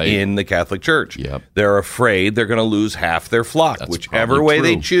warriors in the Catholic Church. Yep. They're afraid they're going to lose half their flock. That's Whichever way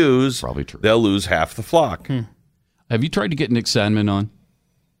they choose, they'll lose half the flock. Have you tried to get Nick Sandman on?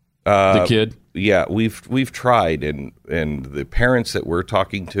 The kid? Yeah, we've tried, and the parents that we're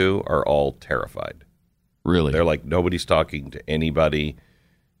talking to are all terrified. Really? They're like, nobody's talking to anybody.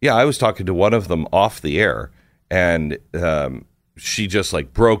 Yeah, I was talking to one of them off the air, and she just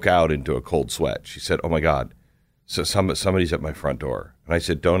like broke out into a cold sweat. She said, "Oh my God, so somebody's at my front door." And I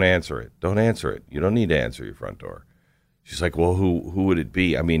said, "Don't answer it. Don't answer it. You don't need to answer your front door." She's like, "Well, who would it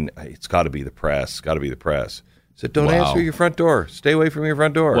be? I mean, it's got to be the press. Got to be the press." I said, "Don't answer your front door. Stay away from your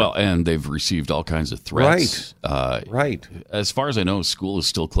front door." Well, and they've received all kinds of threats. Right. As far as I know, school is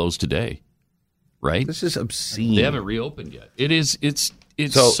still closed today. Right? This is obscene. They haven't reopened yet. It is. It's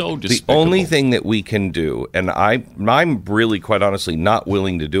so despicable. The only thing that we can do, and I'm really, quite honestly, not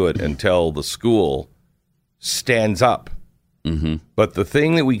willing to do it until the school stands up. Mm-hmm. But the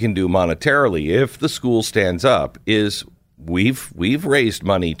thing that we can do monetarily, if the school stands up, is we've raised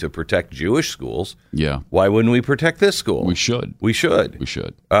money to protect Jewish schools. Yeah. Why wouldn't we protect this school? We should. We should.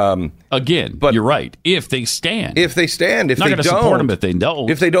 Again, but you're right. If they stand. If they stand. If not they going to don't. support them if they don't.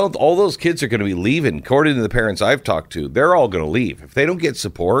 If they don't, all those kids are going to be leaving. According to the parents I've talked to, they're all going to leave. If they don't get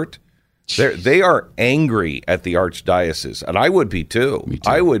support, they are angry at the archdiocese. And I would be too. Me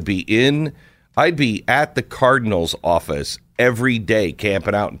too. I'd be at the cardinal's office every day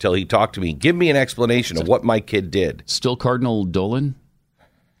camping out until he talked to me. Give me an explanation of what my kid did. Still Cardinal Dolan?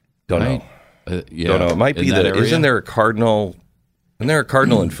 Don't right? know. Yeah, Don't know. It might be that that. area? Isn't there a cardinal? Isn't there a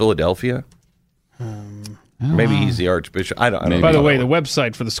cardinal in Philadelphia? Maybe he's the archbishop. I don't know. By the way, the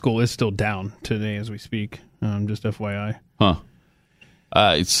website for the school is still down today as we speak. Just FYI. Huh.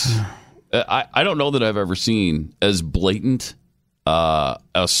 I don't know that I've ever seen as blatant a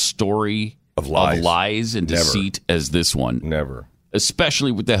story of lies and deceit as this one. Never.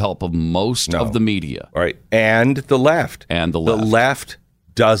 Especially with the help of most of the media. Right. And the left. And the left. The left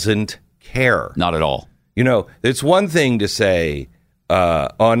doesn't care. Not at all. You know, it's one thing to say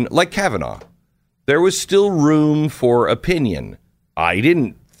on, like Kavanaugh, there was still room for opinion. I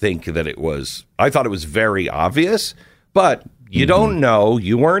didn't think that it was, I thought it was very obvious, but you don't know.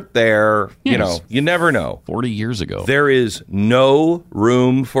 You weren't there. Yes. You know, you never know. 40 years ago. There is no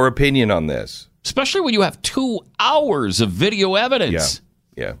room for opinion on this. Especially when you have 2 hours of video evidence.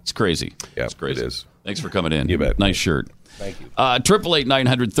 Yeah. It's crazy. Yeah, it's crazy. it is. Thanks for coming in. You bet. Nice shirt. Thank you.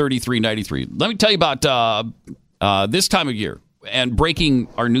 888-900-3393. Let me tell you about this time of year and breaking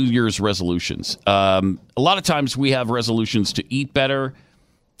our New Year's resolutions. A lot of times we have resolutions to eat better,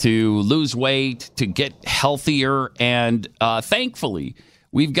 to lose weight, to get healthier, and thankfully,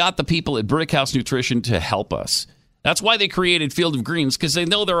 we've got the people at Brickhouse Nutrition to help us. That's why they created Field of Greens, because they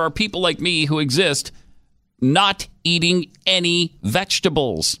know there are people like me who exist not eating any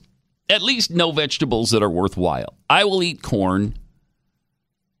vegetables. At least no vegetables that are worthwhile. I will eat corn,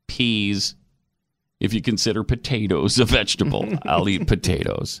 peas. If you consider potatoes a vegetable, I'll eat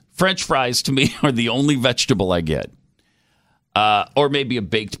potatoes. French fries, to me, are the only vegetable I get. Or maybe a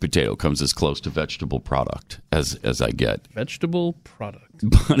baked potato comes as close to vegetable product as I get. Vegetable product.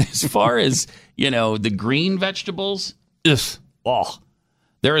 But as far as, the green vegetables,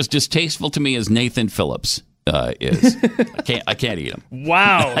 they're as distasteful to me as Nathan Phillips is. I can't eat them.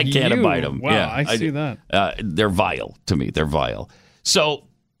 Wow. I can't abide them. Wow, Yeah, I see that. They're vile to me. They're vile. So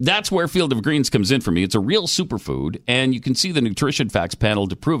that's where Field of Greens comes in for me. It's a real superfood, and you can see the nutrition facts panel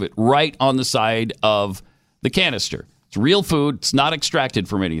to prove it right on the side of the canister. It's real food. It's not extracted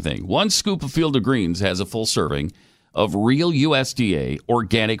from anything. 1 scoop of Field of Greens has a full serving of real USDA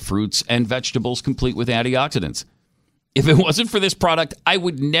organic fruits and vegetables complete with antioxidants. If it wasn't for this product, I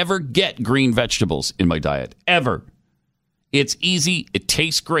would never get green vegetables in my diet, ever. It's easy, it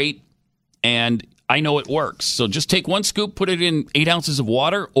tastes great, and I know it works. So just take 1 scoop, put it in 8 ounces of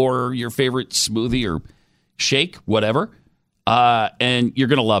water or your favorite smoothie or shake, whatever, and you're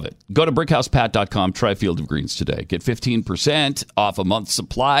going to love it. Go to BrickhousePat.com, try Field of Greens today. Get 15% off a month's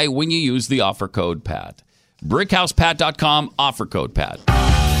supply when you use the offer code PAT. BrickhousePat.com, offer code PAT.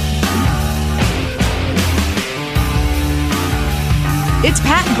 It's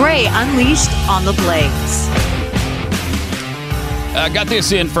Pat Gray Unleashed on the Blaze. Got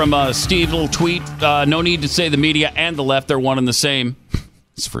this in from Steve, little tweet. No need to say the media and the left are one and the same.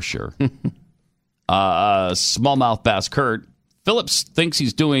 It's for sure. Smallmouth Bass Kurt. Phillips thinks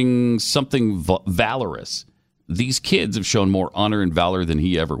he's doing something valorous. These kids have shown more honor and valor than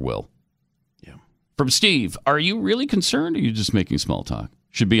he ever will. Yeah. From Steve, are you really concerned or are you just making small talk?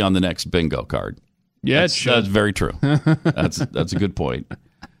 Should be on the next bingo card. Yeah, that's very true. That's a good point.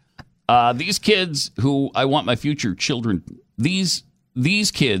 These kids who I want my future children, these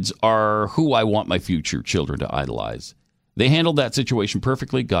kids are who I want my future children to idolize. They handled that situation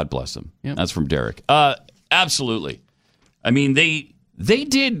perfectly. God bless them. Yep. That's from Derek. Absolutely. I mean, they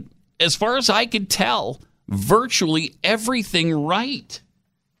did, as far as I could tell, virtually everything right.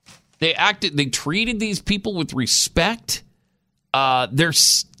 They treated these people with respect. They're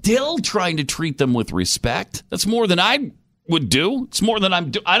still trying to treat them with respect. That's more than I would do. It's more than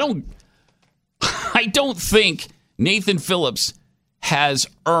I'm doing. I don't think Nathan Phillips has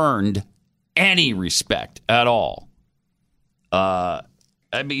earned any respect at all. I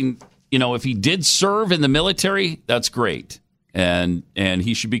mean, if he did serve in the military, that's great. And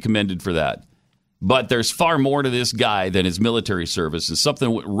he should be commended for that. But there's far more to this guy than his military service, and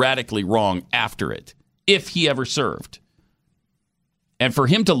something went radically wrong after it, if he ever served. And for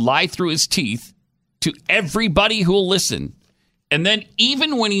him to lie through his teeth to everybody who will listen, and then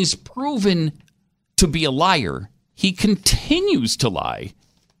even when he's proven to be a liar, he continues to lie.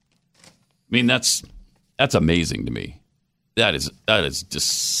 I mean, that's amazing to me. That is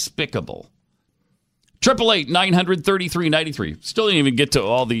despicable. 888-900-3393. Still didn't even get to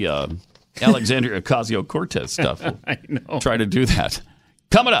all the Alexandria Ocasio-Cortez stuff. I know. Try to do that.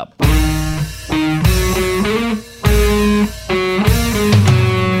 Coming up.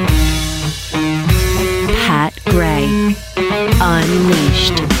 Pat Gray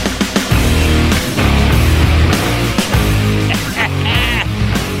Unleashed.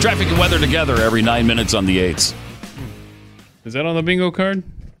 Traffic and weather together every 9 minutes on the 8s. Is that on the bingo card?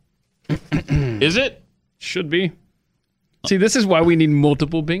 Is it? Should be. See, this is why we need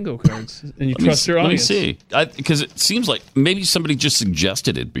multiple bingo cards, and you trust your audience. Let me see, because it seems like maybe somebody just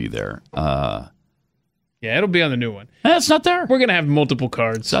suggested it be there. Yeah, it'll be on the new one. It's not there. We're gonna have multiple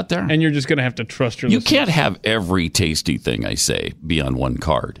cards. It's not there, and you're just gonna have to trust your. You listeners. can't have every tasty thing I say be on one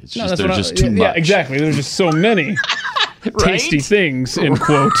card. It's No, just that's there's just too much. Yeah, exactly. There's just so many tasty things in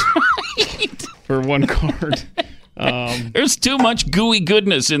quote for one card. There's too much gooey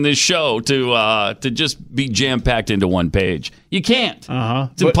goodness in this show to just be jam packed into one page. You can't.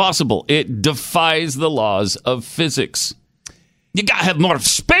 It's impossible. It defies the laws of physics. You gotta have more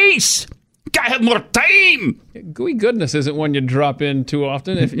space. Gotta have more time. Gooey goodness isn't one you drop in too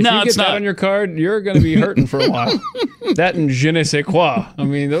often. If No, you it's get that not. on your card, you're going to be hurting for a while. That and je ne sais quoi. I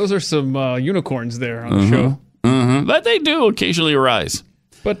mean, those are some unicorns there on the show. But they do occasionally arise.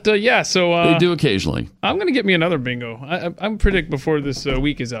 But yeah, so They do occasionally. I'm going to get me another bingo. I'm predict before this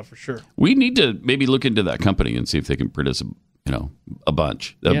week is out for sure. We need to maybe look into that company and see if they can produce a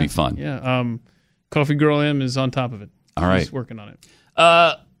bunch. That'd be fun. Yeah. Coffee Girl M is on top of it. All right. She's working on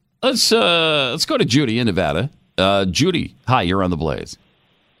it. Let's go to Judy in Nevada. Judy, hi, you're on the Blaze.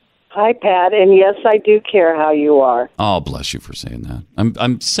 Hi, Pat, and yes, I do care how you are. Oh, bless you for saying that.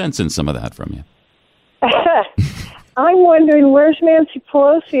 I'm sensing some of that from you. I'm wondering, where's Nancy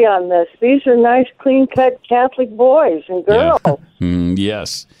Pelosi on this? These are nice, clean-cut Catholic boys and girls. Yeah.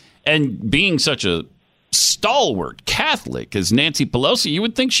 Yes. And being such a stalwart Catholic as Nancy Pelosi, you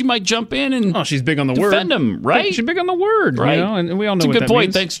would think she might jump in and she's big on the word. defend him, right? She's big on the word, right? You know, and we all know That's what a good that point.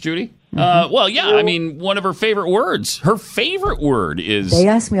 means. Thanks, Judy. Well, yeah, I mean, one of her favorite words. Her favorite word is. They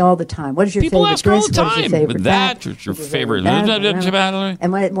ask me all the time, what is your People favorite ask her all this? the What is your time. favorite That, that? what's your favorite. And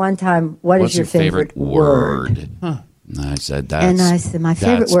at one time, what What's is your favorite word? And I said, that's. And I said, my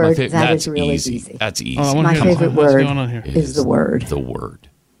favorite that's word, that that is is really easy. easy. That's easy. My favorite word is the word. The word.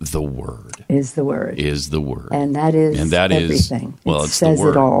 The word. Is the word. Is the word. And that is Everything. everything. Well, it it's says the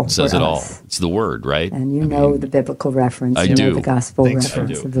word. it all. It says for it all. us. It's the word, right? And you know the biblical reference. I you do. know the gospel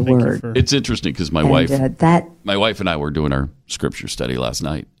reference of the word. It's interesting because my And, wife, that my wife and I were doing our scripture study last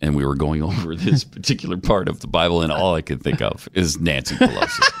night, and we were going over this particular part of the Bible, and all I could think of is Nancy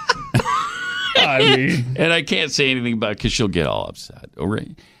Pelosi. I mean, and I can't say anything about it because she'll get all upset. All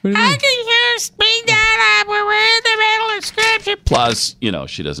right. I can just bring that up. We're in the middle of scripture. Plus,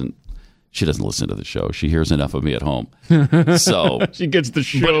 she doesn't listen to the show. She hears enough of me at home, so she gets the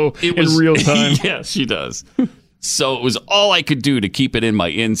show in real time. Yes, she does. So it was all I could do to keep it in my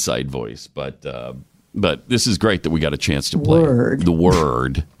inside voice. But this is great that we got a chance to play. The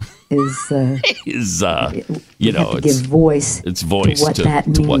word is is you have to give voice. It's voice to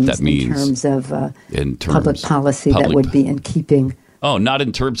what that means in terms of in terms public policy that would be in keeping. Oh, not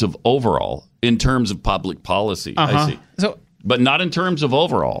in terms of overall. In terms of public policy, I see. So, but not in terms of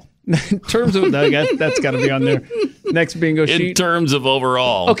overall. In terms of that's got to be on there. Next bingo sheet. In terms of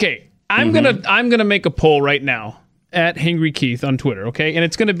overall. Okay, I'm gonna make a poll right now at Hangry Keith on Twitter. Okay, and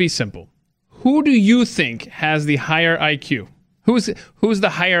it's gonna be simple. Who do you think has the higher IQ? Who's the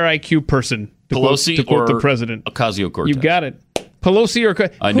higher IQ person? Pelosi to quote or the president? Ocasio-Cortez. You got it. Pelosi or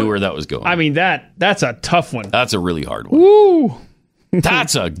I knew where that was going. I mean that's a tough one. That's a really hard one. Woo!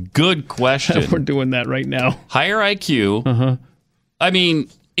 That's a good question. We're doing that right now. Higher IQ. I mean,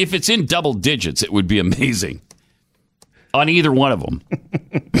 if it's in double digits, it would be amazing. On either one of them.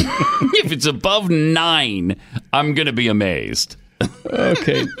 If it's above 9, I'm going to be amazed.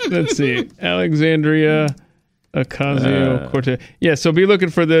 Okay, let's see. Alexandria Ocasio-Cortez. Yeah, so be looking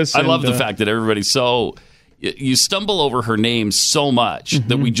for this. I love the fact that everybody's so... You stumble over her name so much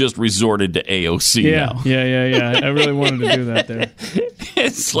that we just resorted to AOC now. Yeah. I really wanted to do that there.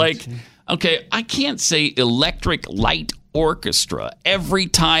 It's like, okay, I can't say Electric Light Orchestra every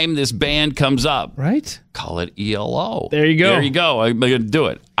time this band comes up. Right? Call it ELO. There you go. There you go. I'm going to do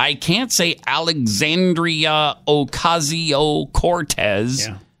it. I can't say Alexandria Ocasio-Cortez.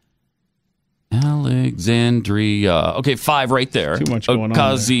 Yeah. Alexandria. Okay, 5 right there. Too much going on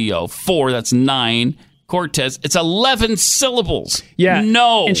Ocasio. 4, that's 9. Cortez. It's 11 syllables. Yeah.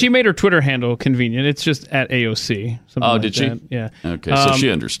 No. And she made her Twitter handle convenient. It's just at AOC. Oh, did she? That. Yeah. Okay, so she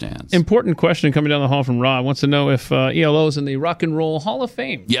understands. Important question coming down the hall from Rob. Wants to know if ELO is in the Rock and Roll Hall of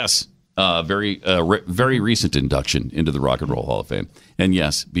Fame. Yes. Very recent induction into the Rock and Roll Hall of Fame. And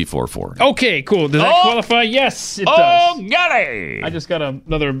yes, before 4. Okay, cool. Does that qualify? Yes, it does. Oh, got it. I just got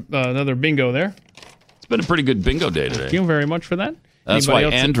another bingo there. It's been a pretty good bingo day today. Thank you very much for that. That's Anybody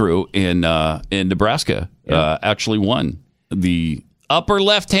why else Andrew in Nebraska actually won the upper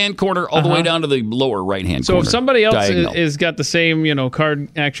left-hand corner all the way down to the lower right-hand So corner. if somebody else diagonal. is got the same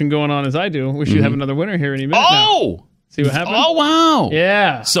card action going on as I do, we should have another winner here any minute now. Oh! See what happened? Oh, wow.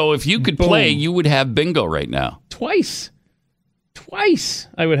 Yeah. So if you could Boom. play, you would have bingo right now. Twice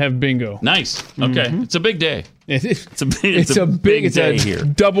I would have bingo. Nice. Okay. It's a big day. It's a big day here.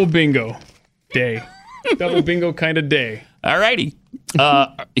 Double bingo day. Double bingo kind of day. All righty.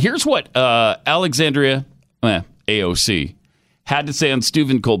 Here's what Alexandria AOC had to say on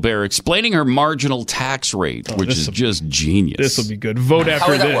Stephen Colbert, explaining her marginal tax rate, which is just genius. This will be good. Vote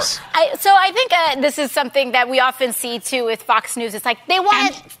after this. I think this is something that we often see, too, with Fox News. It's like they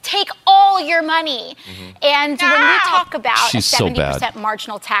want to take all your money. And when we talk about She's a so 70% bad.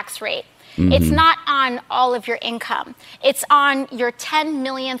 marginal tax rate, it's not on all of your income. It's on your 10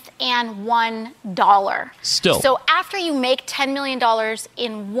 millionth and $1. Still. So after you make $10 million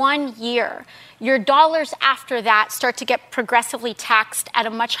in 1 year, your dollars after that start to get progressively taxed at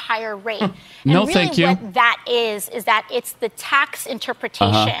a much higher rate. And No, really thank you. what that is that it's the tax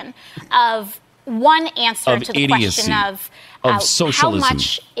interpretation of one answer Of to the idiocy. question of Of how socialism.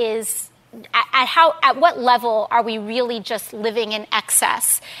 much is at what level are we really just living in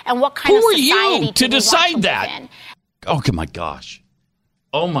excess, and what kind Who of are society you to do we decide want to that? live in? Oh, my gosh.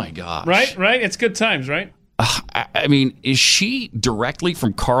 Oh, my gosh. Right? It's good times, right? I mean, is she directly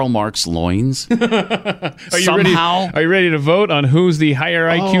from Karl Marx loins? Are you ready to vote on who's the higher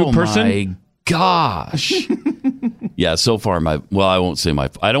IQ person? Oh, my gosh. Yeah, so far I won't say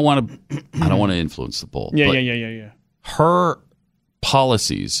I don't want to influence the poll. Yeah. but her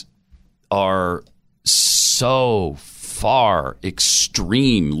policies are so far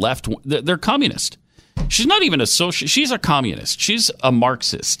extreme left. They're communist. She's not even a socialist. She's a communist. She's a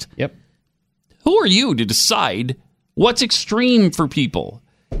Marxist. Yep. Who are you to decide what's extreme for people?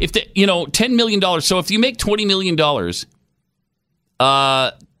 If $10 million. So if you make $20 million,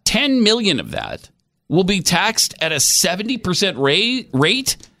 10 million of that will be taxed at a 70%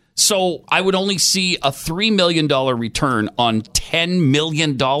 rate. So I would only see a $3 million return on $10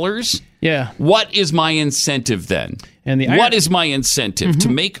 million. Yeah. What is my incentive then? And what is my incentive to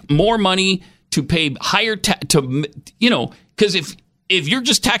make more money, to pay higher because if you're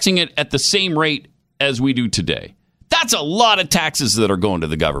just taxing it at the same rate as we do today, that's a lot of taxes that are going to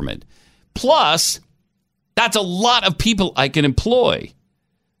the government. Plus, that's a lot of people I can employ.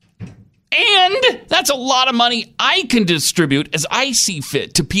 And that's a lot of money I can distribute as I see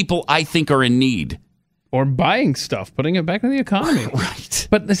fit to people I think are in need. Or buying stuff, putting it back in the economy. Right.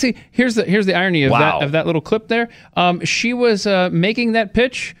 But see, here's the irony of that little clip there. She was making that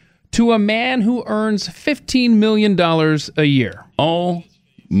pitch to a man who earns $15 million a year. Oh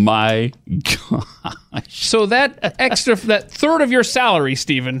my gosh. So that third of your salary,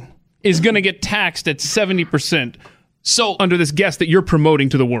 Stephen, is going to get taxed at 70%. So under this guess that you're promoting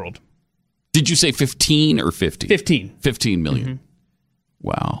to the world. Did you say 15 or 50? 15. 15 million.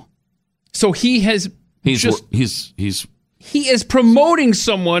 Wow. So he is promoting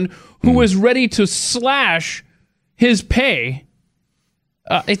someone who is ready to slash his pay.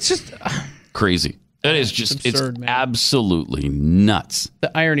 It's just crazy. That is just absurd, it's absolutely nuts.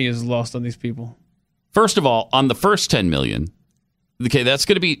 The irony is lost on these people. First of all, on the first 10 million, okay, that's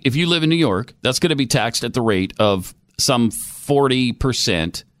going to be, if you live in New York, that's going to be taxed at the rate of some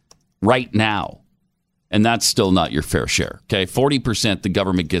 40% right now. And that's still not your fair share. Okay, 40% the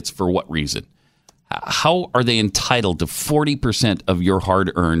government gets for what reason? How are they entitled to 40% of your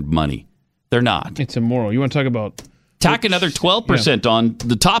hard-earned money? They're not. It's immoral. You want to talk about... Tack another 12% on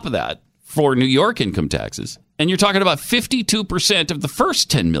the top of that for New York income taxes. And you're talking about 52% of the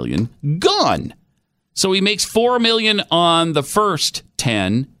first 10 million gone. So he makes $4 million on the first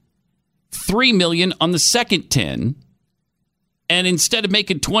 10, $3 million on the second 10. And instead of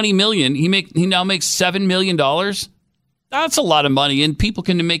making $20 million, he now makes $7 million. That's a lot of money, and people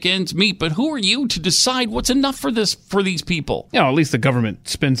can make ends meet. But who are you to decide what's enough for these people? At least the government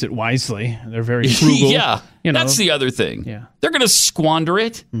spends it wisely. They're very frugal. Yeah, that's the other thing. Yeah. They're going to squander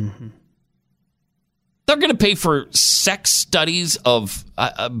it. Mm-hmm. They're going to pay for sex studies of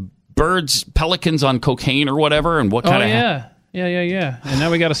birds, pelicans on cocaine or whatever, and what kind of... Yeah. And now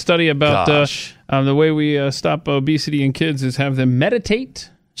we got a study about the way we stop obesity in kids is have them meditate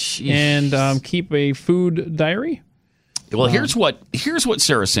and keep a food diary. Well, here's what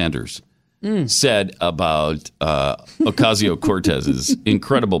Sarah Sanders said about Ocasio-Cortez's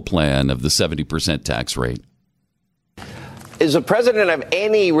incredible plan of the 70% tax rate. Is the president have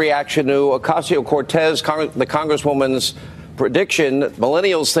any reaction to Ocasio-Cortez, the congresswoman's prediction?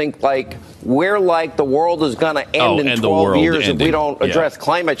 Millennials think we're like the world is going to end in 12 years if we don't address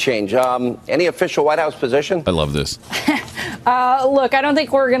climate change. Any official White House position? I love this. Look, I don't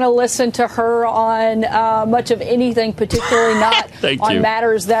think we're going to listen to her on much of anything, particularly not on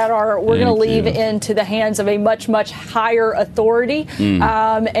matters that we're going to leave into the hands of a much, much higher authority,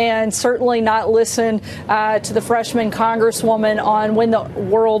 and certainly not listen to the freshman congresswoman on when the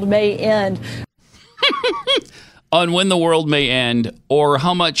world may end. On when the world may end, or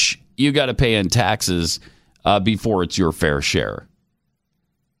how much you got to pay in taxes before it's your fair share.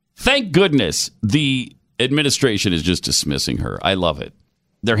 Thank goodness the administration is just dismissing her. I love it.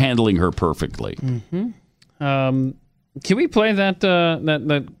 They're handling her perfectly. Mm-hmm. Can we play that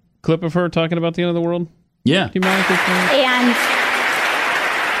clip of her talking about the end of the world? Yeah. Do you mind if we play it? And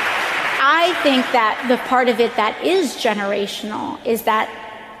I think that the part of it that is generational is that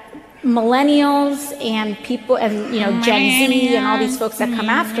millennials and people and Gen Z and all these folks that come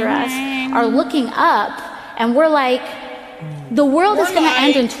after us are looking up, and we're like, the world is going to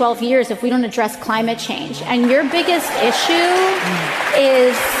end in 12 years if we don't address climate change. And your biggest issue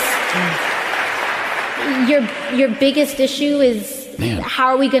is how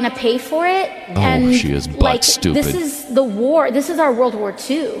are we going to pay for it? And she is butt stupid. This is the war. This is our World War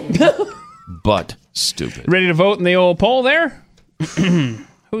II. Butt stupid. Ready to vote in the old poll there?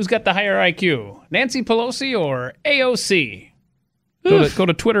 Who's got the higher IQ? Nancy Pelosi or AOC? Go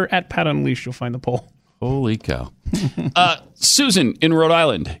to Twitter at Pat Unleashed. You'll find the poll. Holy cow. Susan in Rhode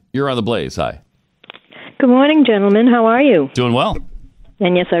Island, you're on the Blaze. Hi. Good morning, gentlemen. How are you? Doing well.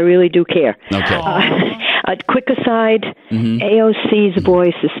 And yes, I really do care. Okay. A quick aside, AOC's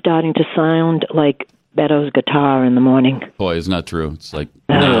voice is starting to sound like Beto's guitar in the morning. Boy, isn't that true? It's like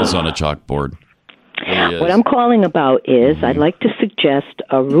nails on a chalkboard. Really what I'm calling about is I'd like to suggest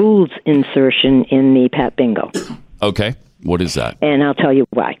a rules insertion in the Pat Bingo. Okay. What is that? And I'll tell you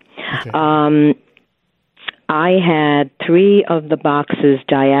why. Okay. I had 3 of the boxes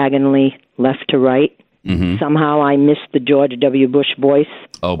diagonally left to right. Mm-hmm. Somehow I missed the George W. Bush voice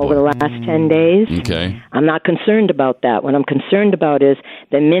over the last 10 days. Okay. I'm not concerned about that. What I'm concerned about is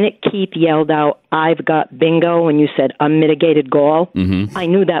the minute Keith yelled out, "I've got bingo," when you said unmitigated gall, I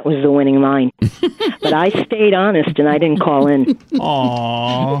knew that was the winning line. But I stayed honest and I didn't call in.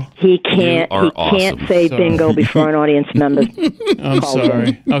 Aww. He can't say bingo before an audience member. I'm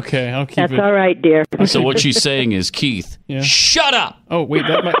sorry. In. Okay, I'll keep That's it. All right, dear. So what she's saying is, Keith, shut up. Oh, wait,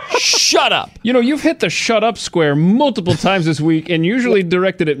 that might... Shut up. You've hit the shut up square multiple times this week and usually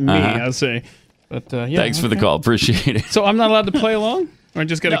directed at me, I'll say. But thanks for the call. Appreciate it. So I'm not allowed to play along? Or I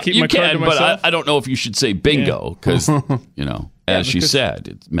just got to keep my card to myself? But I don't know if you should say bingo because, as she said,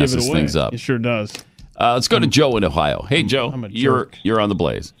 it messes things up. It sure does. Let's go to Joe in Ohio. Hey, Joe, you're on the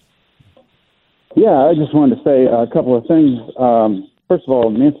Blaze. Yeah, I just wanted to say a couple of things. First of all,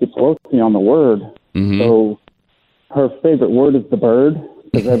 Nancy Pelosi on the word. Mm-hmm. So her favorite word is the bird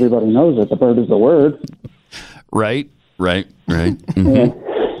because everybody knows that the bird is the word. Right. Mm-hmm. Yeah.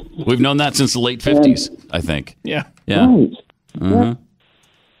 We've known that since the late 50s, I think. Yeah. Right. Mm-hmm.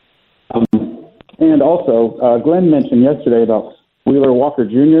 And also, Glenn mentioned yesterday about Wheeler Walker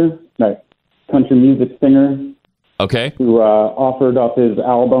Jr., that country music singer. Okay. Who offered up his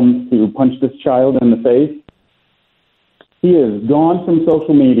album to punch this child in the face. He is gone from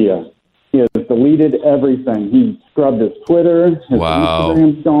social media. He has deleted everything. He scrubbed his Twitter. His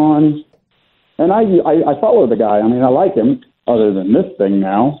Instagram's gone. And I follow the guy. I mean, I like him, other than this thing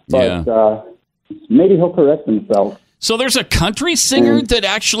now. But maybe he'll correct himself. So there's a country singer that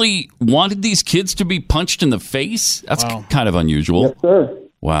actually wanted these kids to be punched in the face? That's kind of unusual. Yes, sir.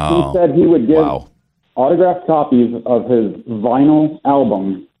 Wow. He said he would give autographed copies of his vinyl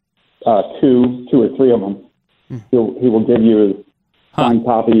album, 2 or 3 of them. He will give you signed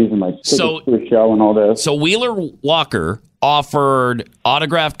copies and tickets to a show and all this. So Wheeler Walker offered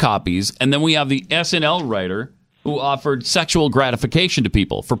autographed copies, and then we have the SNL writer who offered sexual gratification to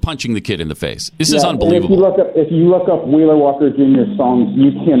people for punching the kid in the face. This is unbelievable. If you look up Wheeler Walker Jr. songs,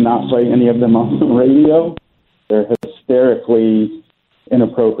 you cannot play any of them on the radio. They're hysterically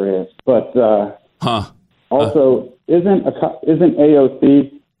inappropriate. But also, isn't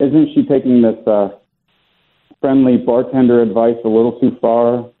AOC? Isn't she taking this friendly bartender advice a little too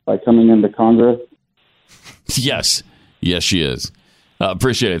far by coming into Congress? Yes, she is.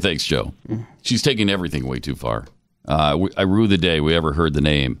 Appreciate it. Thanks, Joe. She's taking everything way too far. I rue the day we ever heard the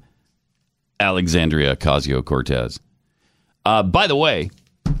name Alexandria Ocasio-Cortez. By the way,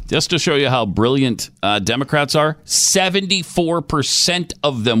 just to show you how brilliant Democrats are, 74%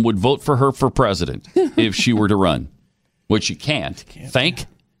 of them would vote for her for president if she were to run, which she can't. Thank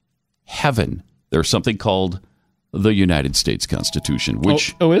heaven. There's something called the United States Constitution,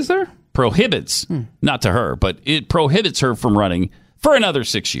 which is there? Prohibits, not to her, but it prohibits her from running for another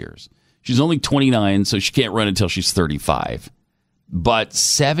 6 years. She's only 29, so she can't run until she's 35. But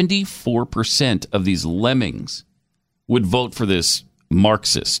 74% of these lemmings would vote for this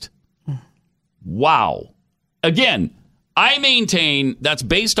Marxist. Wow. Again, I maintain that's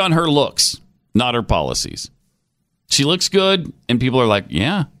based on her looks, not her policies. She looks good, and people are like,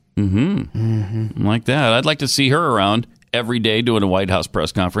 yeah, like that. I'd like to see her around every day doing a White House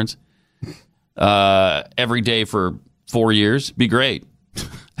press conference. Every day for 4 years. Be great.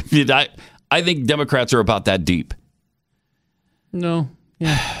 I think Democrats are about that deep. No.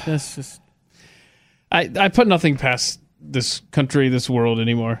 Yeah, that's just... I put nothing past this country, this world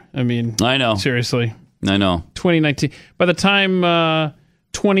anymore. I mean... I know. Seriously. I know. 2019. By the time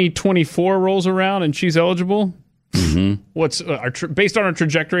 2024 rolls around and she's eligible... What's based on our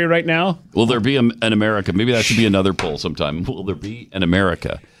trajectory right now? Will there be an America? Maybe that should be another poll sometime. Will there be an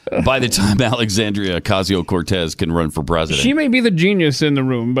America by the time Alexandria Ocasio-Cortez can run for president? She may be the genius in the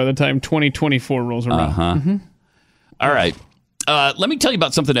room by the time 2024 rolls around. All right. Let me tell you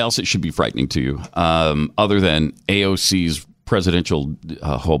about something else that should be frightening to you, other than AOC's presidential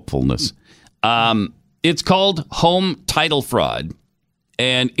hopefulness. It's called home title fraud.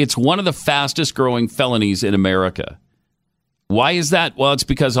 And it's one of the fastest growing felonies in America. Why is that? Well, it's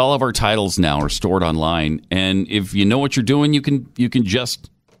because all of our titles now are stored online. And if you know what you're doing, you can just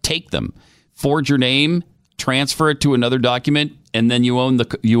take them, forge your name, transfer it to another document, and then you own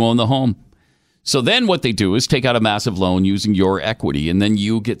the home. So then what they do is take out a massive loan using your equity, and then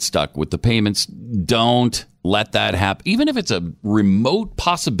you get stuck with the payments. Don't let that happen. Even if it's a remote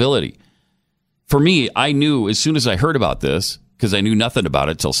possibility. For me, I knew as soon as I heard about this, because I knew nothing about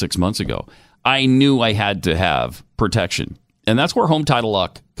it till 6 months ago, I knew I had to have protection. And that's where Home Title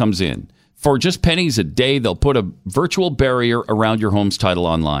Lock comes in. For just pennies a day, they'll put a virtual barrier around your home's title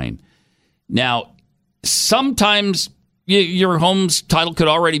online. Now, sometimes your home's title could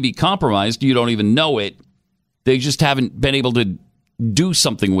already be compromised. You don't even know it. They just haven't been able to do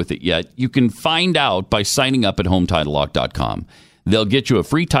something with it yet. You can find out by signing up at HometitleLock.com. They'll get you a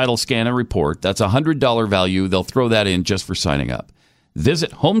free title scan and report. That's a $100 value. They'll throw that in just for signing up. Visit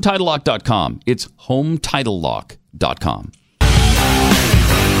HometitleLock.com. It's HometitleLock.com.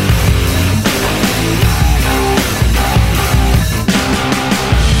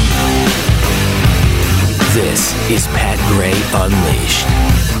 This is Pat Gray Unleashed.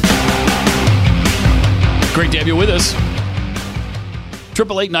 Great to have you with us.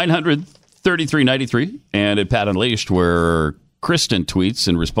 888-900-3393 and at Pat Unleashed, where Kristen tweets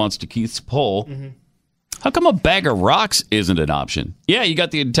in response to Keith's poll, how come a bag of rocks isn't an option? Yeah, you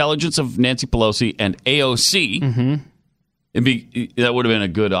got the intelligence of Nancy Pelosi and AOC. That would have been a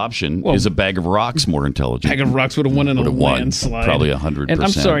good option. Is a bag of rocks more intelligent? Bag of rocks would have won in a landslide. Probably 100%. And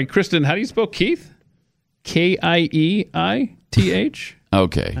I'm sorry, Kristen, how do you spell Keith? K-I-E-I-T-H?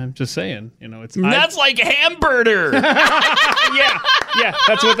 Okay. I'm just saying, it's... That's like hamburger. yeah,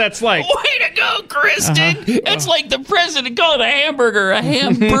 that's what that's like. Way to go, Kristen. It's like the president called a hamburger a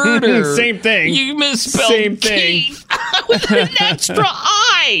hamburger. Same thing. You misspelled Same thing. Keith with an extra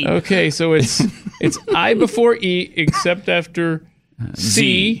I. Okay, so it's I before E, except after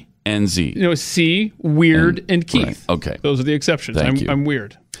C. And Z. C, weird, and Keith. Right. Okay. Those are the exceptions. I'm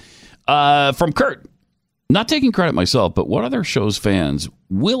weird. From Kurt. Not taking credit myself, but what other show's fans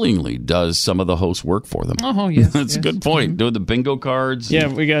willingly does some of the hosts work for them? Oh, yes. That's a good point. Doing the bingo cards. Yeah,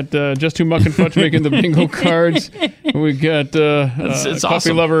 we got Just Too Muck and Fudge making the bingo cards. We got it's Coffee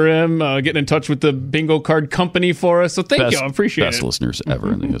awesome. Lover M getting in touch with the bingo card company for us. So thank you. I appreciate best it. Listeners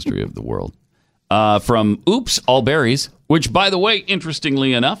ever in the history of the world. From Oops All Berries, which, by the way,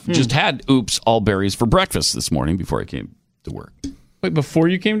 interestingly enough, just had Oops All Berries for breakfast this morning before I came to work. Wait, before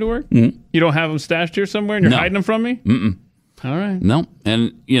you came to work? You don't have them stashed here somewhere and you're hiding them from me? All right. No.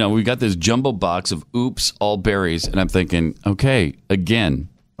 And, we got this jumbo box of Oops All Berries, and I'm thinking, okay, again,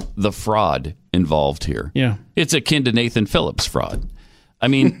 the fraud involved here. Yeah. It's akin to Nathan Phillips fraud. I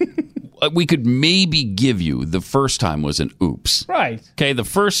mean, we could maybe give you the first time was an oops. Right. Okay, the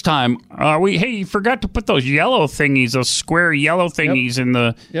first time, hey, you forgot to put those yellow thingies, those square yellow thingies in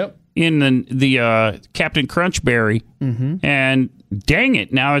the Captain Crunch berry. And dang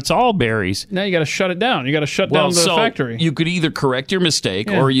it, now it's all berries. Now you got to shut it down. You got to shut down the factory. You could either correct your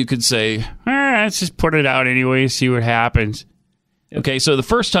mistake or you could say, let's just put it out anyway, see what happens. Okay, so the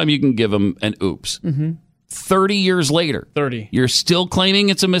first time you can give them an oops. 30 years later, you're still claiming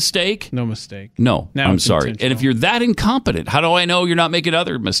it's a mistake? No mistake. No, now I'm sorry. And if you're that incompetent, how do I know you're not making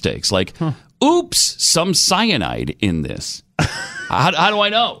other mistakes? Like, oops, some cyanide in this. How do I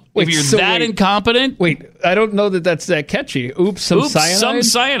know? Wait, if you're incompetent? Wait, I don't know that that's that catchy. Oops, some cyanide? Some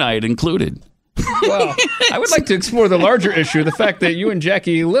cyanide included. Well, I would like to explore the larger issue, the fact that you and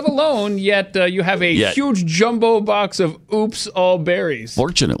Jackie live alone, yet you have a huge jumbo box of Oops All Berries.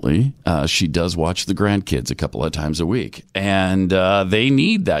 Fortunately, she does watch the grandkids a couple of times a week, and they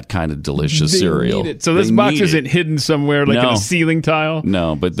need that kind of delicious cereal. Need it. So this box isn't hidden somewhere like in a ceiling tile?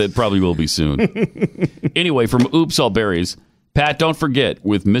 No, but that probably will be soon. Anyway, from Oops All Berries, Pat, don't forget,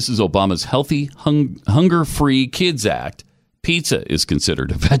 with Mrs. Obama's Healthy, Hunger-Free Kids Act, pizza is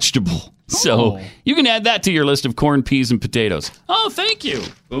considered a vegetable. So you can add that to your list of corn, peas, and potatoes. Oh, thank you.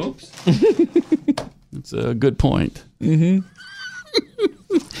 Oops. That's a good point. Mm-hmm.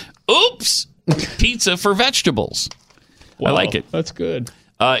 Oops. Pizza for vegetables. Wow, I like it. That's good.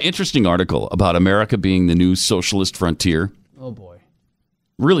 Interesting article about America being the new socialist frontier. Oh, boy.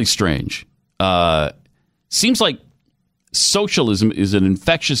 Really strange. Seems like socialism is an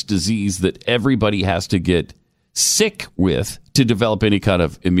infectious disease that everybody has to get sick with to develop any kind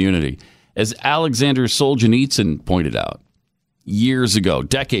of immunity. As Alexander Solzhenitsyn pointed out years ago,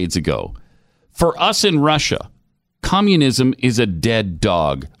 decades ago, for us in Russia, communism is a dead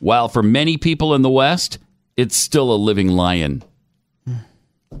dog, while for many people in the West, it's still a living lion.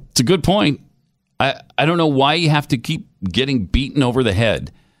 It's a good point. I don't know why you have to keep getting beaten over the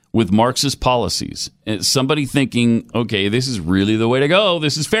head with Marxist policies. Somebody thinking, okay, this is really the way to go.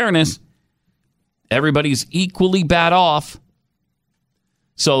 This is fairness. Everybody's equally bad off.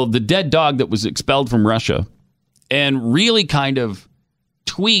 So the dead dog that was expelled from Russia and really kind of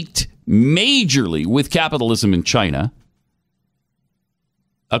tweaked majorly with capitalism in China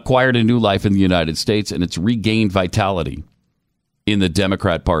acquired a new life in the United States, and it's regained vitality in the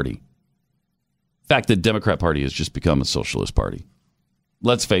Democrat Party. In fact, the Democrat Party has just become a socialist party.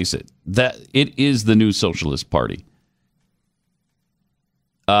 Let's face it, that it is the new socialist party.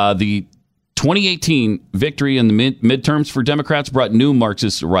 The 2018 victory in the midterms for Democrats brought new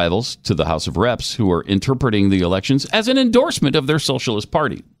Marxist rivals to the House of Reps who are interpreting the elections as an endorsement of their socialist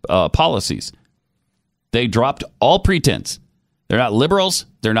party policies. They dropped all pretense. They're not liberals.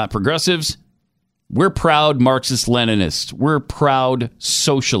 They're not progressives. We're proud Marxist-Leninists. We're proud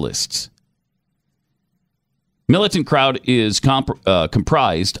socialists. Militant crowd is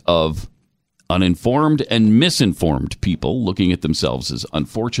comprised of uninformed and misinformed people looking at themselves as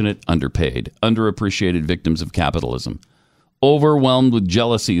unfortunate, underpaid, underappreciated victims of capitalism, overwhelmed with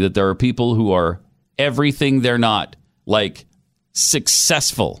jealousy that there are people who are everything they're not, like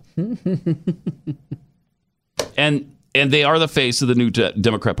successful. and they are the face of the new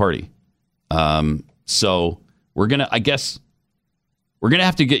Democrat Party. So we're going to, I guess, we're going to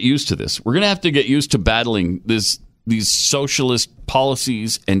have to get used to this. We're going to have to get used to battling these socialist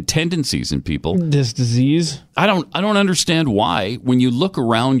policies and tendencies in people. This disease. I don't understand why, when you look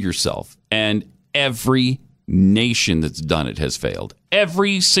around yourself, and every nation that's done it has failed.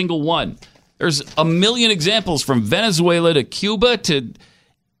 Every single one. There's a million examples from Venezuela to Cuba to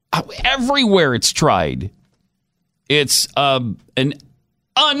everywhere it's tried. It's an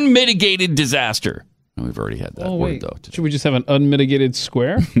unmitigated disaster. We've already had that word, though. Should we just have an unmitigated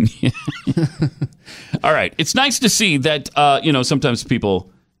square? All right. It's nice to see that, sometimes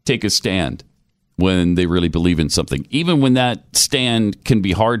people take a stand when they really believe in something, even when that stand can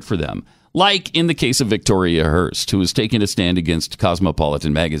be hard for them. Like in the case of Victoria Hearst, who has taken a stand against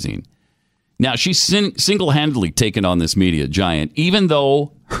Cosmopolitan magazine. Now, she's single-handedly taken on this media giant, even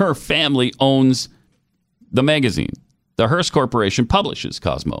though her family owns the magazine. The Hearst Corporation publishes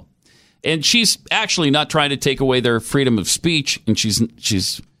Cosmo. And she's actually not trying to take away their freedom of speech, and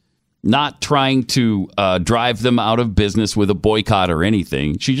she's not trying to drive them out of business with a boycott or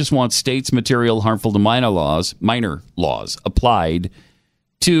anything. She just wants states' material harmful to minor laws applied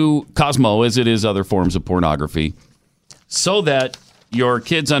to Cosmo, as it is other forms of pornography, so that your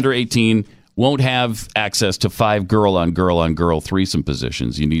kids under 18 won't have access to 5 girl-on-girl-on-girl threesome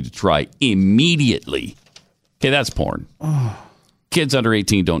positions you need to try immediately. Okay, that's porn. Kids under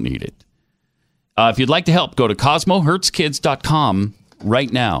 18 don't need it. If you'd like to help, go to CosmoHurtsKids.com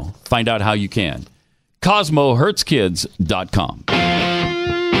right now. Find out how you can. CosmoHurtsKids.com.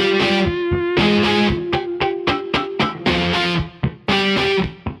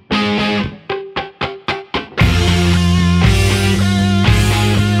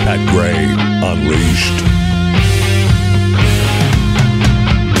 Pat Gray Unleashed.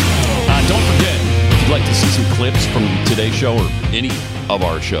 Don't forget, if you'd like to see some clips from today's show or any of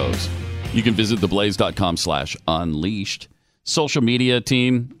our shows, you can visit theblaze.com/unleashed. Social media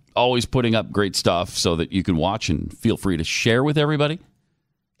team always putting up great stuff so that you can watch and feel free to share with everybody.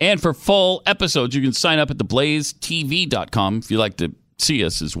 And for full episodes, you can sign up at theblazetv.com if you'd like to see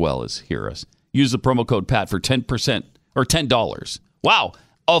us as well as hear us. Use the promo code PAT for 10% or $10. Wow.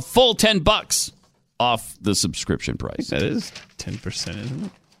 a full $10 off the subscription price. That is 10%, isn't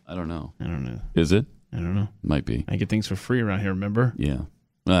it? I don't know. Is it? I don't know. Might be. I get things for free around here, remember? Yeah.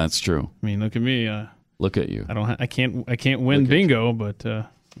 That's true. I mean, look at me. Look at you. I can't win bingo, but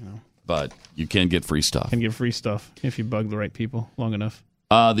but you can get free stuff. Can get free stuff if you bug the right people long enough.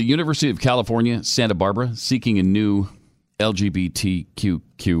 The University of California, Santa Barbara, seeking a new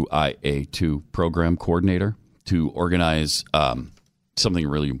LGBTQIA2 program coordinator to organize something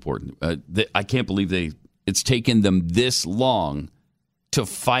really important. I can't believe it's taken them this long to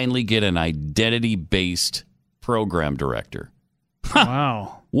finally get an identity-based program director.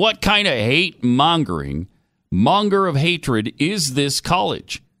 Wow. What kind of monger of hatred is this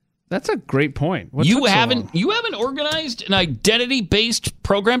college? That's a great point. What You took so haven't organized an identity-based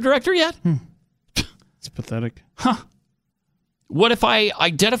program director yet? It's pathetic. Huh. What if I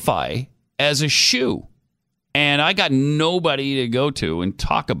identify as a shoe and I got nobody to go to and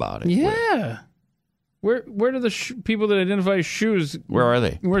talk about it? Yeah. Where do the people that identify as shoes? Where are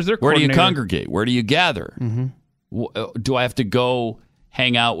they? Where's their Where do you coordinator? congregate? Where do you gather? Do I have to go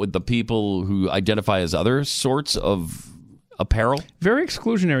hang out with the people who identify as other sorts of apparel? Very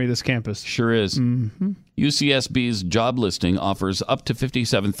exclusionary, this campus. Sure is. Mm-hmm. UCSB's job listing offers up to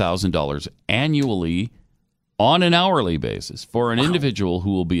 $57,000 annually on an hourly basis for an individual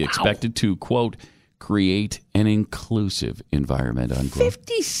who will be expected to, quote, create an inclusive environment, unquote.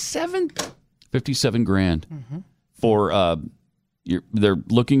 57 grand for they're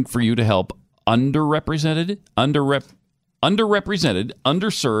looking for you to help underrepresented, underserved,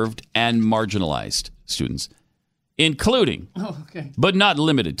 and marginalized students, including, but not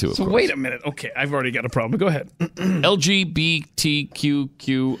limited to, of So course, wait a minute. Okay, I've already got a problem. Go ahead.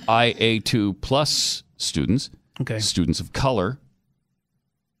 LGBTQIA2 plus students, students of color.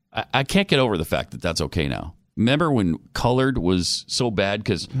 I can't get over the fact that that's okay now. Remember when colored was so bad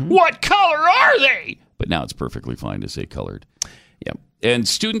because what color are they? But now it's perfectly fine to say colored. Yep. And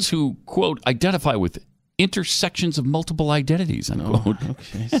students who, quote, identify with intersections of multiple identities, unquote,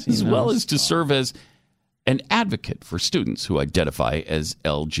 as well as to serve as an advocate for students who identify as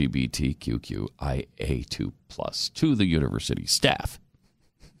LGBTQIA2 plus to the university staff.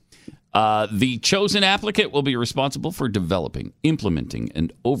 The chosen applicant will be responsible for developing, implementing,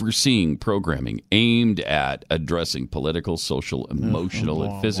 and overseeing programming aimed at addressing political, social, emotional,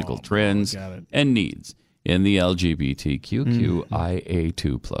 and physical trends and needs in the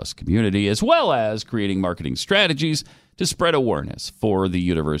LGBTQIA2 plus community, as well as creating marketing strategies to spread awareness for the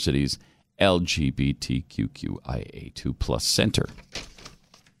university's LGBTQIA2 plus center.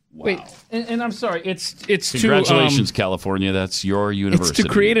 Wow. Wait, and I'm sorry. It's Congratulations, California. That's your university. It's to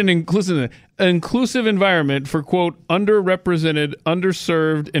create an inclusive environment for, quote, underrepresented,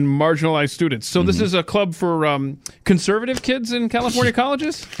 underserved, and marginalized students. So this is a club for conservative kids in California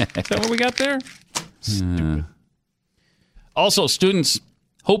colleges? Is that what we got there? Stupid. Also, students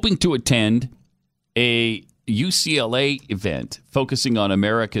hoping to attend a UCLA event focusing on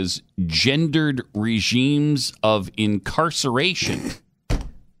America's gendered regimes of incarceration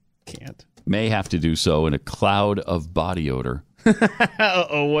may have to do so in a cloud of body odor.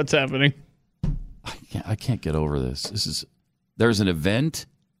 Uh-oh, what's happening? I can't get over this. There's an event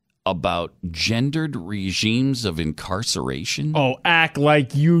about gendered regimes of incarceration. Oh, act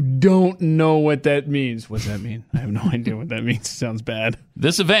like you don't know what that means. What's that mean? I have no idea what that means. Sounds bad.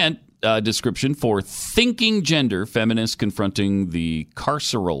 This event description for Thinking Gender, Feminists Confronting the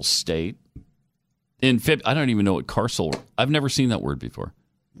Carceral State. I don't even know what carceral. I've never seen that word before.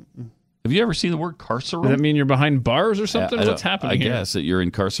 Have you ever seen the word carceral? Does that mean you're behind bars or something? What's happening here? I guess that you're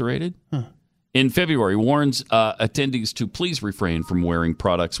incarcerated. Huh. In February, warns attendees to please refrain from wearing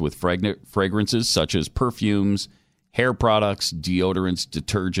products with fragrances such as perfumes, hair products, deodorants,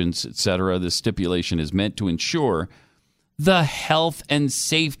 detergents, etc. This stipulation is meant to ensure the health and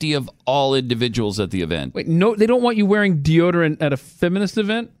safety of all individuals at the event. Wait, no, they don't want you wearing deodorant at a feminist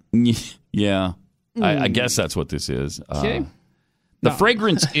event? Yeah, I guess that's what this is. Okay. The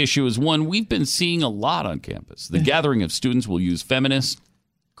fragrance issue is one we've been seeing a lot on campus. The gathering of students will use feminist,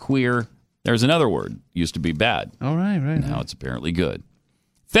 queer. There's another word. Used to be bad. All right. Now it's apparently good.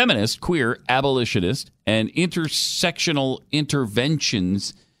 Feminist, queer, abolitionist, and intersectional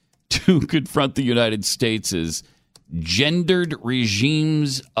interventions to confront the United States' gendered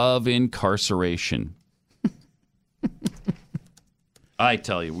regimes of incarceration. I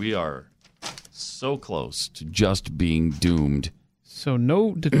tell you, we are so close to just being doomed. So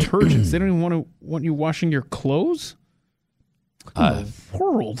no detergents. They don't even want you washing your clothes? What in the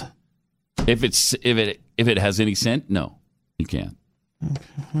world? If it has any scent, no, you can't. Okay.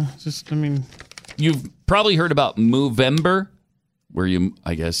 Well, you've probably heard about Movember. where you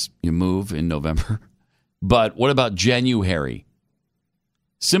move in November. But what about January?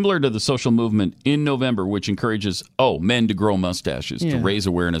 Similar to the social movement in November, which encourages, men to grow mustaches to raise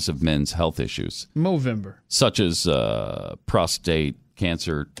awareness of men's health issues. Movember. Such as prostate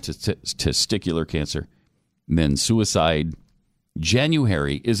cancer, testicular cancer, men's suicide.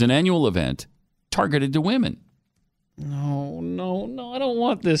 January is an annual event targeted to women. No, I don't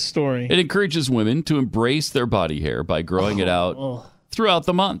want this story. It encourages women to embrace their body hair by growing it out throughout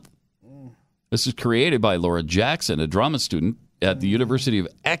the month. This is created by Laura Jackson, a drama student at the University of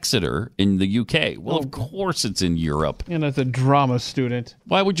Exeter in the UK. Well, of course it's in Europe. And as a drama student.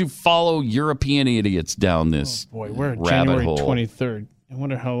 Why would you follow European idiots down this we're rabbit January hole? 23rd. I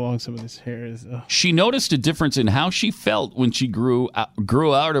wonder how long some of this hair is. She noticed a difference in how she felt when she grew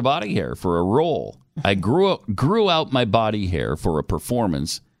out her body hair for a role. I grew out my body hair for a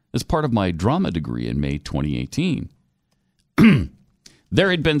performance as part of my drama degree in May 2018.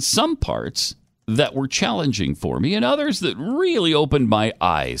 There had been some parts that were challenging for me and others that really opened my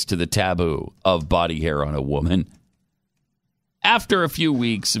eyes to the taboo of body hair on a woman. After a few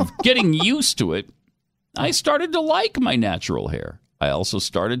weeks of getting used to it, I started to like my natural hair. I also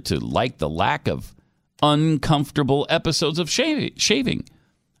started to like the lack of uncomfortable episodes of shaving.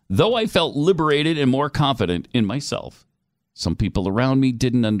 Though I felt liberated and more confident in myself, some people around me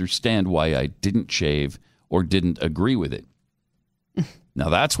didn't understand why I didn't shave or didn't agree with it. Now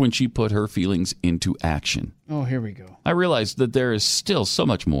that's when she put her feelings into action. Oh, here we go. I realized that there is still so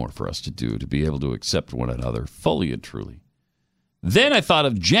much more for us to do to be able to accept one another fully and truly. Then I thought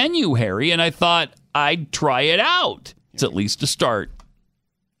of January, and I thought I'd try it out. It's at least a start.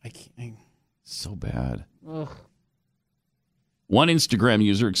 I can't. So bad. Ugh. One Instagram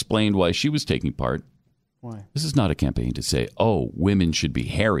user explained why she was taking part. Why? This is not a campaign to say, women should be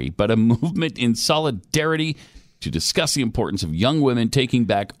hairy, but a movement in solidarity to discuss the importance of young women taking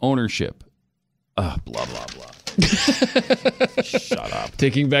back ownership. Blah, blah, blah. Shut up.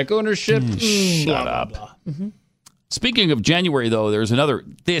 Taking back ownership. Shut up. Blah, blah. Mm-hmm. Speaking of January, though, there's another.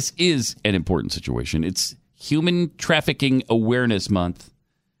 This is an important situation. It's Human Trafficking Awareness Month,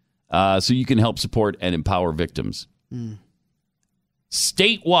 so you can help support and empower victims.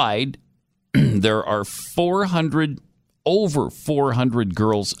 Statewide, there are over 400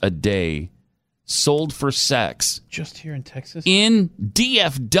 girls a day sold for sex. Just here in Texas? In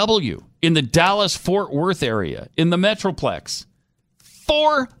DFW, in the Dallas-Fort Worth area, in the Metroplex.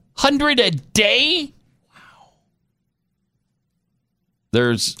 400 a day? Wow.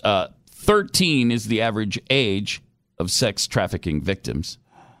 There's 13 is the average age of sex trafficking victims.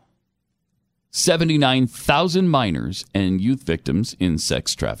 79,000 minors and youth victims in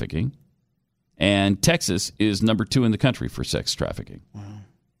sex trafficking. And Texas is number 2 in the country for sex trafficking. Wow.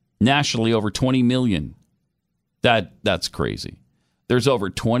 Nationally, over 20 million. That's crazy. There's over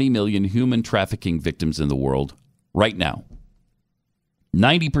 20 million human trafficking victims in the world right now.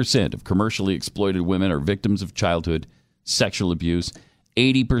 90% of commercially exploited women are victims of childhood sexual abuse.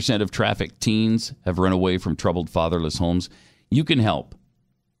 80% of trafficked teens have run away from troubled fatherless homes. You can help.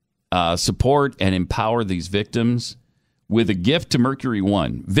 Support and empower these victims with a gift to Mercury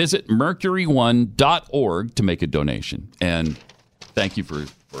One. Visit mercury1.org to make a donation. And thank you for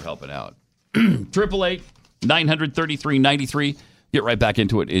helping out. 888-933-93. Get right back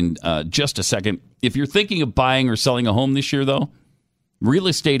into it in just a second. If you're thinking of buying or selling a home this year, though, Real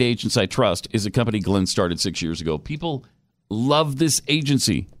Estate Agents I Trust is a company Glenn started 6 years ago. People love this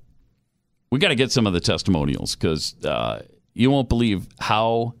agency. We got to get some of the testimonials because you won't believe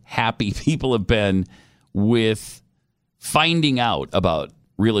how happy people have been with finding out about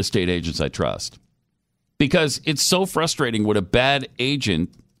Real Estate Agents I Trust. Because it's so frustrating when a bad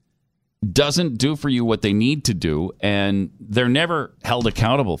agent doesn't do for you what they need to do, and they're never held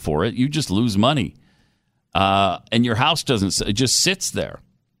accountable for it. You just lose money. And your house it just sits there.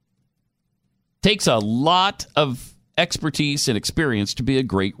 Takes a lot of expertise and experience to be a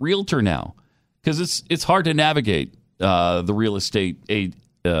great realtor now, because it's hard to navigate the real estate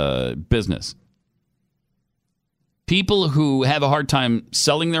business. People who have a hard time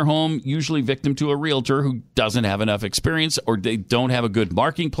selling their home, usually victim to a realtor who doesn't have enough experience, or they don't have a good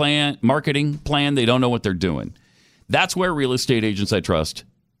marketing plan. They don't know what they're doing. That's where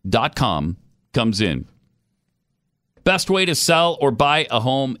realestateagentsitrust.com comes in. Best way to sell or buy a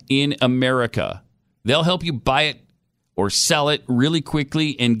home in America. They'll help you buy it or sell it really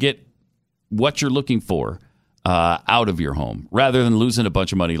quickly and get what you're looking for out of your home, rather than losing a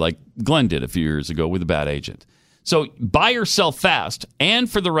bunch of money like Glenn did a few years ago with a bad agent. So buy or sell fast and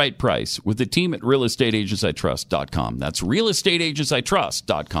for the right price with the team at realestateagentsitrust.com. That's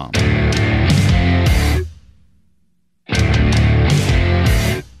realestateagentsitrust.com.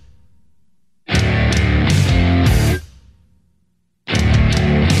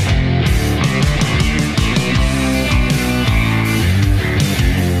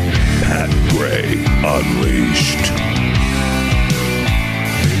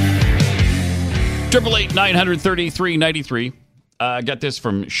 800-933-93. I got this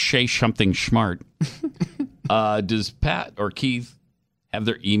from Shay Something Smart. Does Pat or Keith have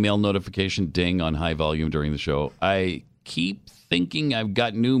their email notification ding on high volume during the show? I keep thinking I've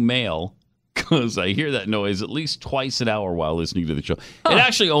got new mail because I hear that noise at least twice an hour while listening to the show. It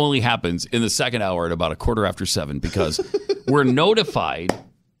actually only happens in the second hour at about 7:15 because we're notified.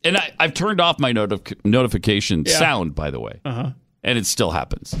 And I've turned off my notification sound, by the way. And it still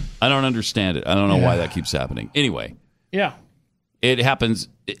happens. I don't understand it. I don't know why that keeps happening. Anyway. Yeah. It happens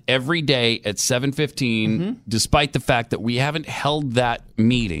every day at 7:15, despite the fact that we haven't held that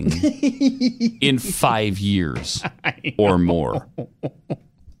meeting in 5 years or more.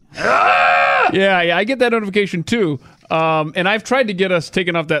 Yeah, I get that notification too. And I've tried to get us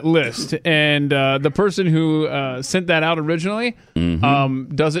taken off that list. And the person who sent that out originally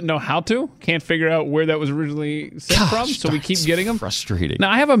doesn't know how to. Can't figure out where that was originally sent from. So we keep getting them. Frustrating.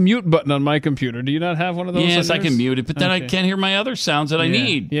 Now, I have a mute button on my computer. Do you not have one of those? Yes, I can mute it, but then I can't hear my other sounds that I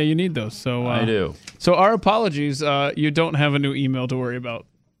need. Yeah, you need those. So I do. So our apologies. You don't have a new email to worry about.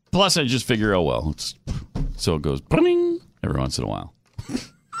 Plus, I just figure, so it goes bling every once in a while.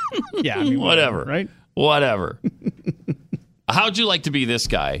 Yeah, I mean, whatever. Right? Whatever. How'd you like to be this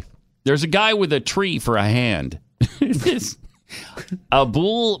guy? There's a guy with a tree for a hand.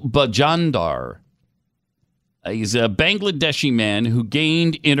 Abul Bajandar. He's a Bangladeshi man who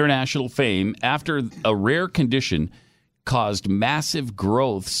gained international fame after a rare condition caused massive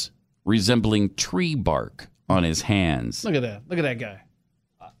growths resembling tree bark on his hands. Look at that. Look at that guy.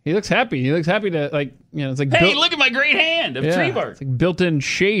 He looks happy. He looks happy to, it's like... Hey, look at my great hand of tree bark. It's like built-in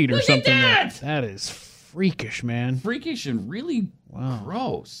shade or look something. At that! That is freakish, man. Freakish and really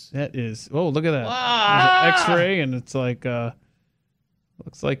gross. That is... Oh, look at that. Wow. There's an X-ray, and it's like...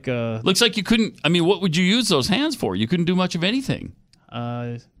 looks like... Looks like you couldn't... I mean, what would you use those hands for? You couldn't do much of anything.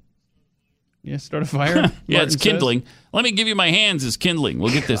 Start a fire. Yeah, it's kindling. Let me give you my hands as kindling.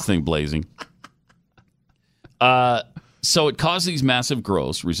 We'll get this thing blazing. So it caused these massive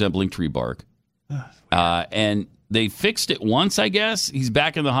growths resembling tree bark. And they fixed it once, I guess. He's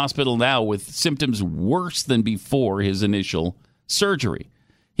back in the hospital now with symptoms worse than before his initial surgery.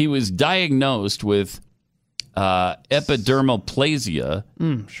 He was diagnosed with epidermoplasia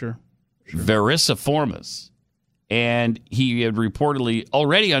vericiformis. And he had reportedly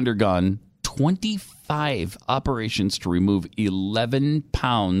already undergone 25 operations to remove 11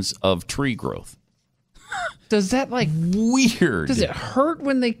 pounds of tree growth. Does that weird? Does it hurt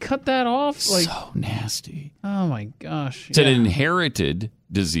when they cut that off? So nasty. Oh my gosh! It's an inherited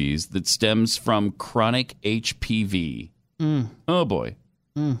disease that stems from chronic HPV. Oh boy.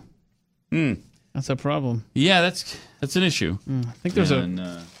 That's a problem. Yeah, that's an issue. I think there's I'm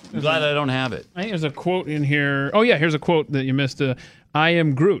glad I don't have it. I think there's a quote in here. Oh yeah, here's a quote that you missed. I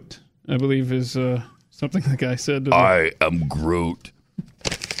am Groot, I believe is something the guy said. I am Groot.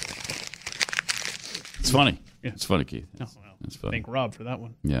 It's funny. Yeah. It's funny, Keith. It's funny. Thank Rob for that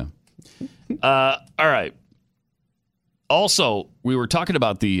one. Yeah. All right. Also, we were talking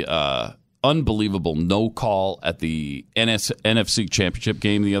about the unbelievable no call at the NFC Championship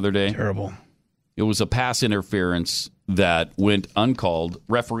game the other day. Terrible. It was a pass interference that went uncalled.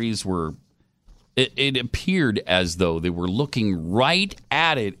 Referees were... It appeared as though they were looking right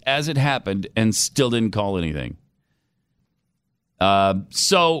at it as it happened and still didn't call anything.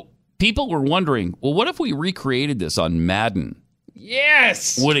 So... people were wondering, well, what if we recreated this on Madden?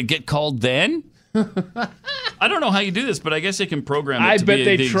 Yes! Would it get called then? I don't know how you do this, but I guess they can program it to be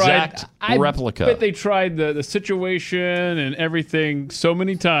the exact replica. I bet they tried the situation and everything so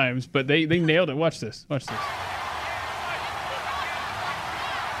many times, but they nailed it. Watch this. Watch this.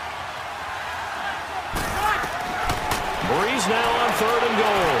 Breeze now on 3rd and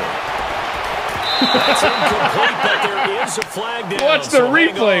goal. That's incomplete, but there is a flag down. Watch the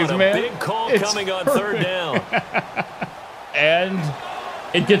replays, man. Big call coming on 3rd down. And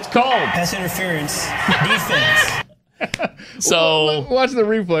it gets called. Pass interference. Defense. So watch the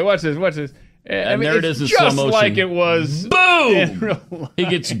replay. Watch this. Watch this. And there it is in slow motion. Just like it was. Boom! He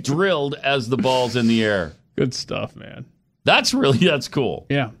gets drilled as the ball's in the air. Good stuff, man. That's cool.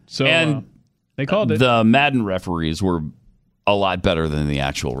 Yeah. So they called it. The Madden referees were a lot better than the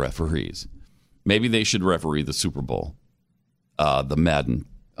actual referees. Maybe they should referee the Super Bowl, the Madden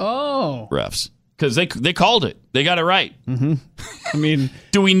refs. Because they called it. They got it right. Mm-hmm. I mean...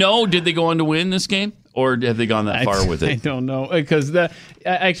 Do we know, did they go on to win this game? Or have they gone that far with it? I don't know. Because as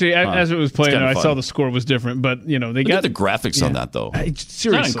it was playing, I saw the score was different. But, they Look got... at the graphics on that, though. Seriously.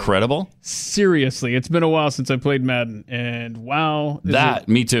 Isn't that incredible? Seriously. It's been a while since I played Madden. And wow.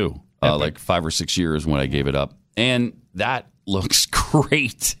 Me too. Like 5 or 6 years when I gave it up. And that looks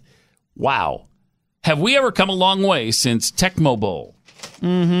great. Wow. Have we ever come a long way since Tecmo Bowl?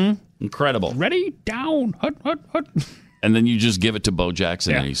 Mm-hmm. Incredible. Ready, down, hut, hut, hut. And then you just give it to Bo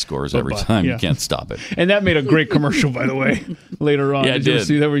Jackson and he scores every time. Yeah. You can't stop it. And that made a great commercial, by the way, later on. Yeah, Did you ever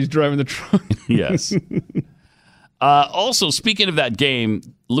see that where he's driving the truck? Yes. Also, speaking of that game,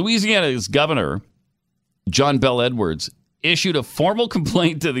 Louisiana's governor, John Bel Edwards, issued a formal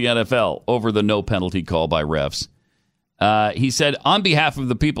complaint to the NFL over the no penalty call by refs. He said, on behalf of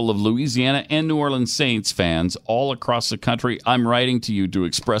the people of Louisiana and New Orleans Saints fans all across the country, I'm writing to you to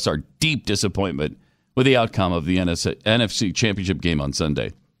express our deep disappointment with the outcome of the NFC Championship game on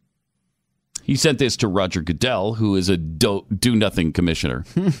Sunday. He sent this to Roger Goodell, who is a do-nothing commissioner.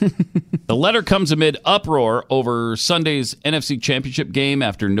 The letter comes amid uproar over Sunday's NFC Championship game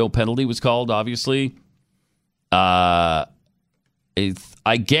after no penalty was called, obviously. I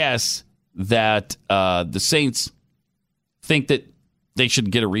guess that the Saints think that they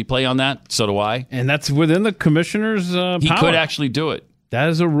should get a replay on that. So do I. And that's within the commissioner's power. He could actually do it. That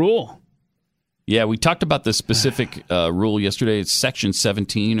is a rule. Yeah, we talked about the specific rule yesterday. It's Section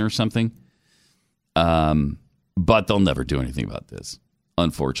 17 or something. But they'll never do anything about this,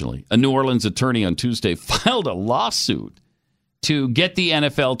 unfortunately. A New Orleans attorney on Tuesday filed a lawsuit to get the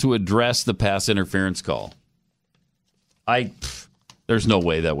NFL to address the pass interference call. There's no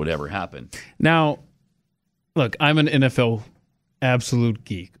way that would ever happen. Now, look, I'm an NFL absolute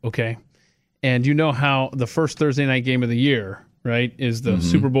geek, okay? And you know how the first Thursday night game of the year, right, is the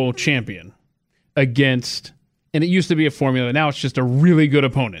Super Bowl champion against, and it used to be a formula, now it's just a really good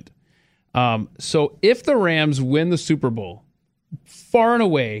opponent. So if the Rams win the Super Bowl, far and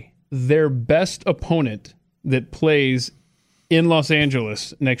away, their best opponent that plays in Los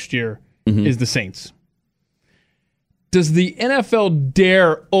Angeles next year is the Saints. Does the NFL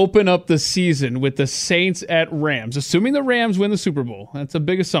dare open up the season with the Saints at Rams, assuming the Rams win the Super Bowl? That's a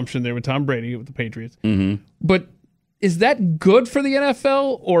big assumption there with Tom Brady with the Patriots. But is that good for the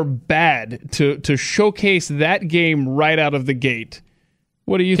NFL or bad to showcase that game right out of the gate?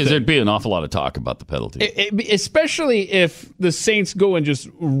 What do you think? Because there'd be an awful lot of talk about the penalty. Especially if the Saints go and just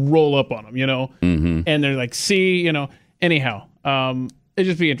roll up on them, you know? And they're like, see, you know. Anyhow, it'd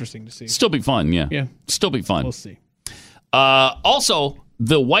just be interesting to see. Still be fun, yeah. Yeah. Still be fun. We'll see. Also,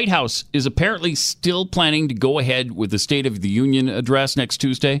 the White House is apparently still planning to go ahead with the State of the Union address next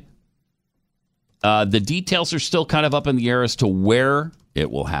Tuesday. The details are still kind of up in the air as to where it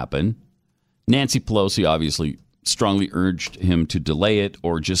will happen. Nancy Pelosi obviously strongly urged him to delay it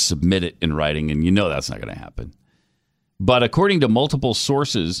or just submit it in writing, and you know that's not going to happen. But according to multiple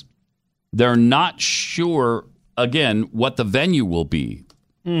sources, they're not sure, again, what the venue will be.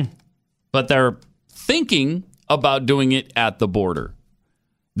 But they're thinking about doing it at the border.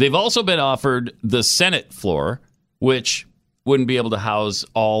 They've also been offered the Senate floor, which wouldn't be able to house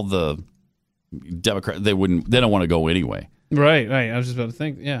all the Democrats. They don't want to go anyway. Right. I was just about to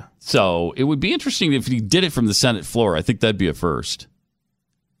think, yeah. So it would be interesting if he did it from the Senate floor. I think that'd be a first.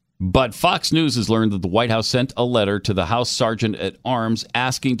 But Fox News has learned that the White House sent a letter to the House Sergeant at Arms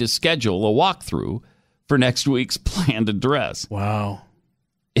asking to schedule a walkthrough for next week's planned address. Wow.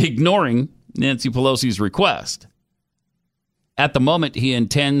 Ignoring Nancy Pelosi's request. At the moment, he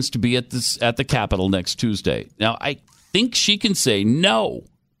intends to be at the Capitol next Tuesday. Now, I think she can say no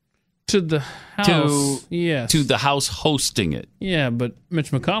to the House. To the House hosting it. Yeah, but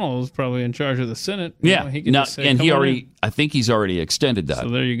Mitch McConnell is probably in charge of the Senate. Yeah, he can just say, I think he's already extended that. So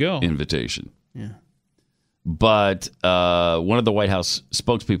there you go. Invitation. Yeah. But one of the White House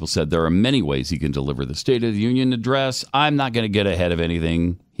spokespeople said there are many ways he can deliver the State of the Union address. I'm not going to get ahead of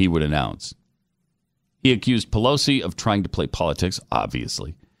anything he would announce. He accused Pelosi of trying to play politics,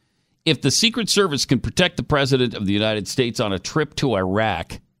 obviously. If the Secret Service can protect the President of the United States on a trip to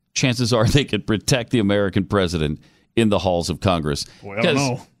Iraq, chances are they could protect the American president in the halls of Congress. Boy, I don't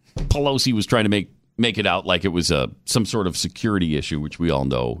know. Pelosi was trying to make it out like it was some sort of security issue, which we all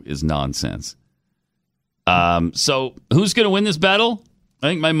know is nonsense. So who's going to win this battle? I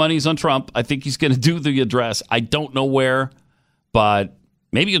think my money's on Trump. I think he's going to do the address. I don't know where, but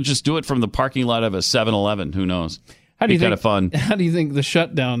maybe he'll just do it from the parking lot of a 7-Eleven. Who knows? How do you think, kind of fun. How do you think the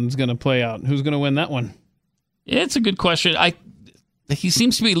shutdown is going to play out? Who's going to win that one? It's a good question. He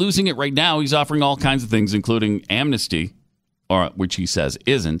seems to be losing it right now. He's offering all kinds of things, including amnesty, which he says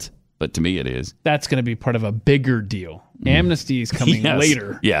isn't, but to me it is. That's going to be part of a bigger deal. Amnesty is coming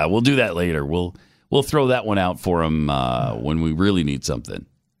later. Yeah, we'll do that later. We'll throw that one out for him when we really need something.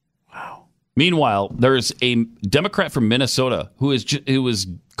 Wow. Meanwhile, there's a Democrat from Minnesota who is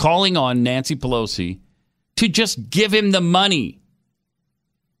calling on Nancy Pelosi to just give him the money.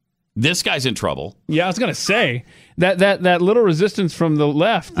 This guy's in trouble. Yeah, I was going to say, That little resistance from the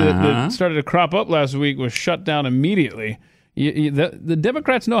left that started to crop up last week was shut down immediately. The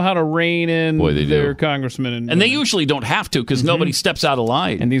Democrats know how to rein in their congressmen. And they usually don't have to because nobody steps out of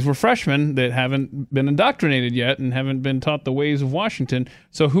line. And these were freshmen that haven't been indoctrinated yet and haven't been taught the ways of Washington.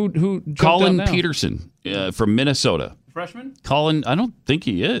 So who Colin Peterson from Minnesota. Freshman? Colin, I don't think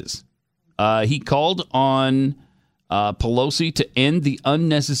he is. He called on Pelosi to end the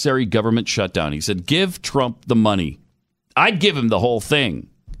unnecessary government shutdown. He said, give Trump the money. I'd give him the whole thing.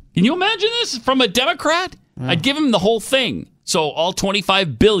 Can you imagine this from a Democrat? I'd give him the whole thing. So all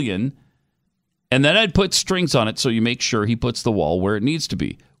 $25 billion, and then I'd put strings on it so you make sure he puts the wall where it needs to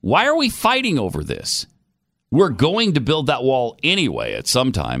be. Why are we fighting over this? We're going to build that wall anyway at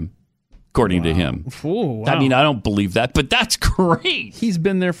some time, according to him. Ooh, wow. I mean, I don't believe that, but that's great. He's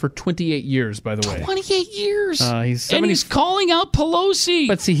been there for 28 years, by the way. 28 years. And he's calling out Pelosi.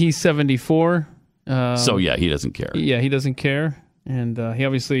 Let's see, he's 74. So, yeah, he doesn't care. Yeah, he doesn't care. And he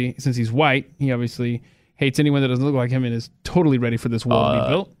obviously, since he's white, he obviously hates anyone that doesn't look like him and is totally ready for this wall to be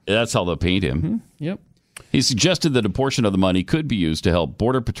built. That's how they'll paint him. Mm-hmm. Yep. He suggested that a portion of the money could be used to help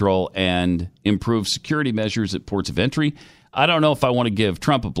Border Patrol and improve security measures at ports of entry. I don't know if I want to give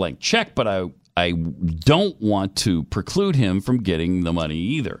Trump a blank check, but I don't want to preclude him from getting the money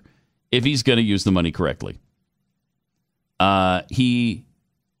either, if he's going to use the money correctly.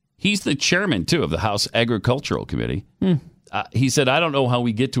 He's the chairman, too, of the House Agricultural Committee. He said, I don't know how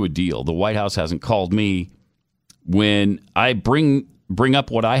we get to a deal. The White House hasn't called me. When I bring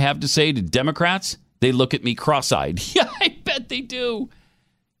up what I have to say to Democrats, they look at me cross-eyed. Yeah, I bet they do.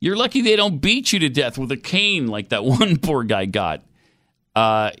 You're lucky they don't beat you to death with a cane like that one poor guy got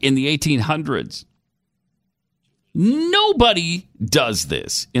in the 1800s. Nobody does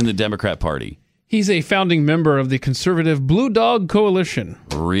this in the Democrat Party. He's a founding member of the conservative Blue Dog Coalition.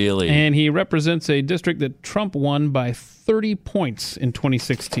 Really? And he represents a district that Trump won by 30 points in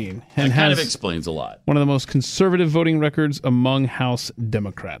 2016. And that kind of explains a lot. One of the most conservative voting records among House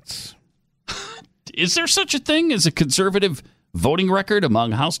Democrats. Is there such a thing as a conservative voting record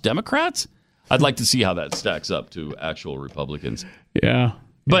among House Democrats? I'd like to see how that stacks up to actual Republicans. Yeah.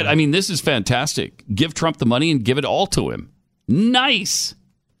 But, I mean, this is fantastic. Give Trump the money and give it all to him. Nice.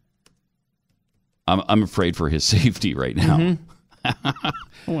 I'm afraid for his safety right now. Mm-hmm.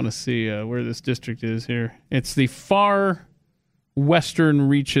 I want to see where this district is here. It's the far western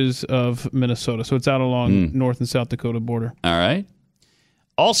reaches of Minnesota. So it's out along North and South Dakota border. All right.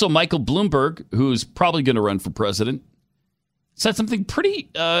 Also, Michael Bloomberg, who's probably going to run for president, said something pretty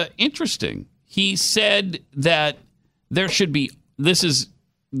interesting. He said that there should be, this is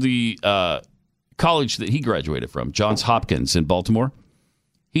the college that he graduated from, Johns Hopkins in Baltimore.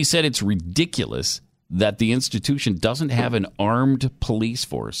 He said it's ridiculous that the institution doesn't have an armed police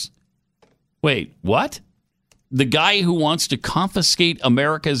force. Wait, what? The guy who wants to confiscate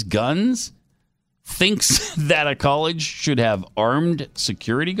America's guns thinks that a college should have armed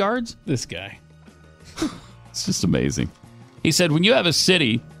security guards? This guy. It's just amazing. He said, when you have a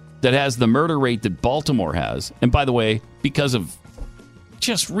city that has the murder rate that Baltimore has, and by the way, because of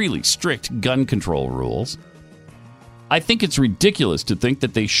just really strict gun control rules, I think it's ridiculous to think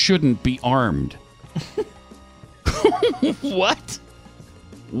that they shouldn't be armed. What?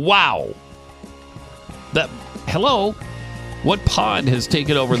 Wow. Hello? What pod has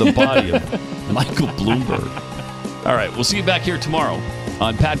taken over the body of Michael Bloomberg? All right, we'll see you back here tomorrow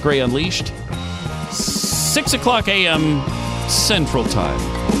on Pat Gray Unleashed, 6 o'clock a.m. Central Time.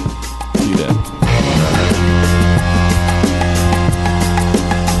 See you then.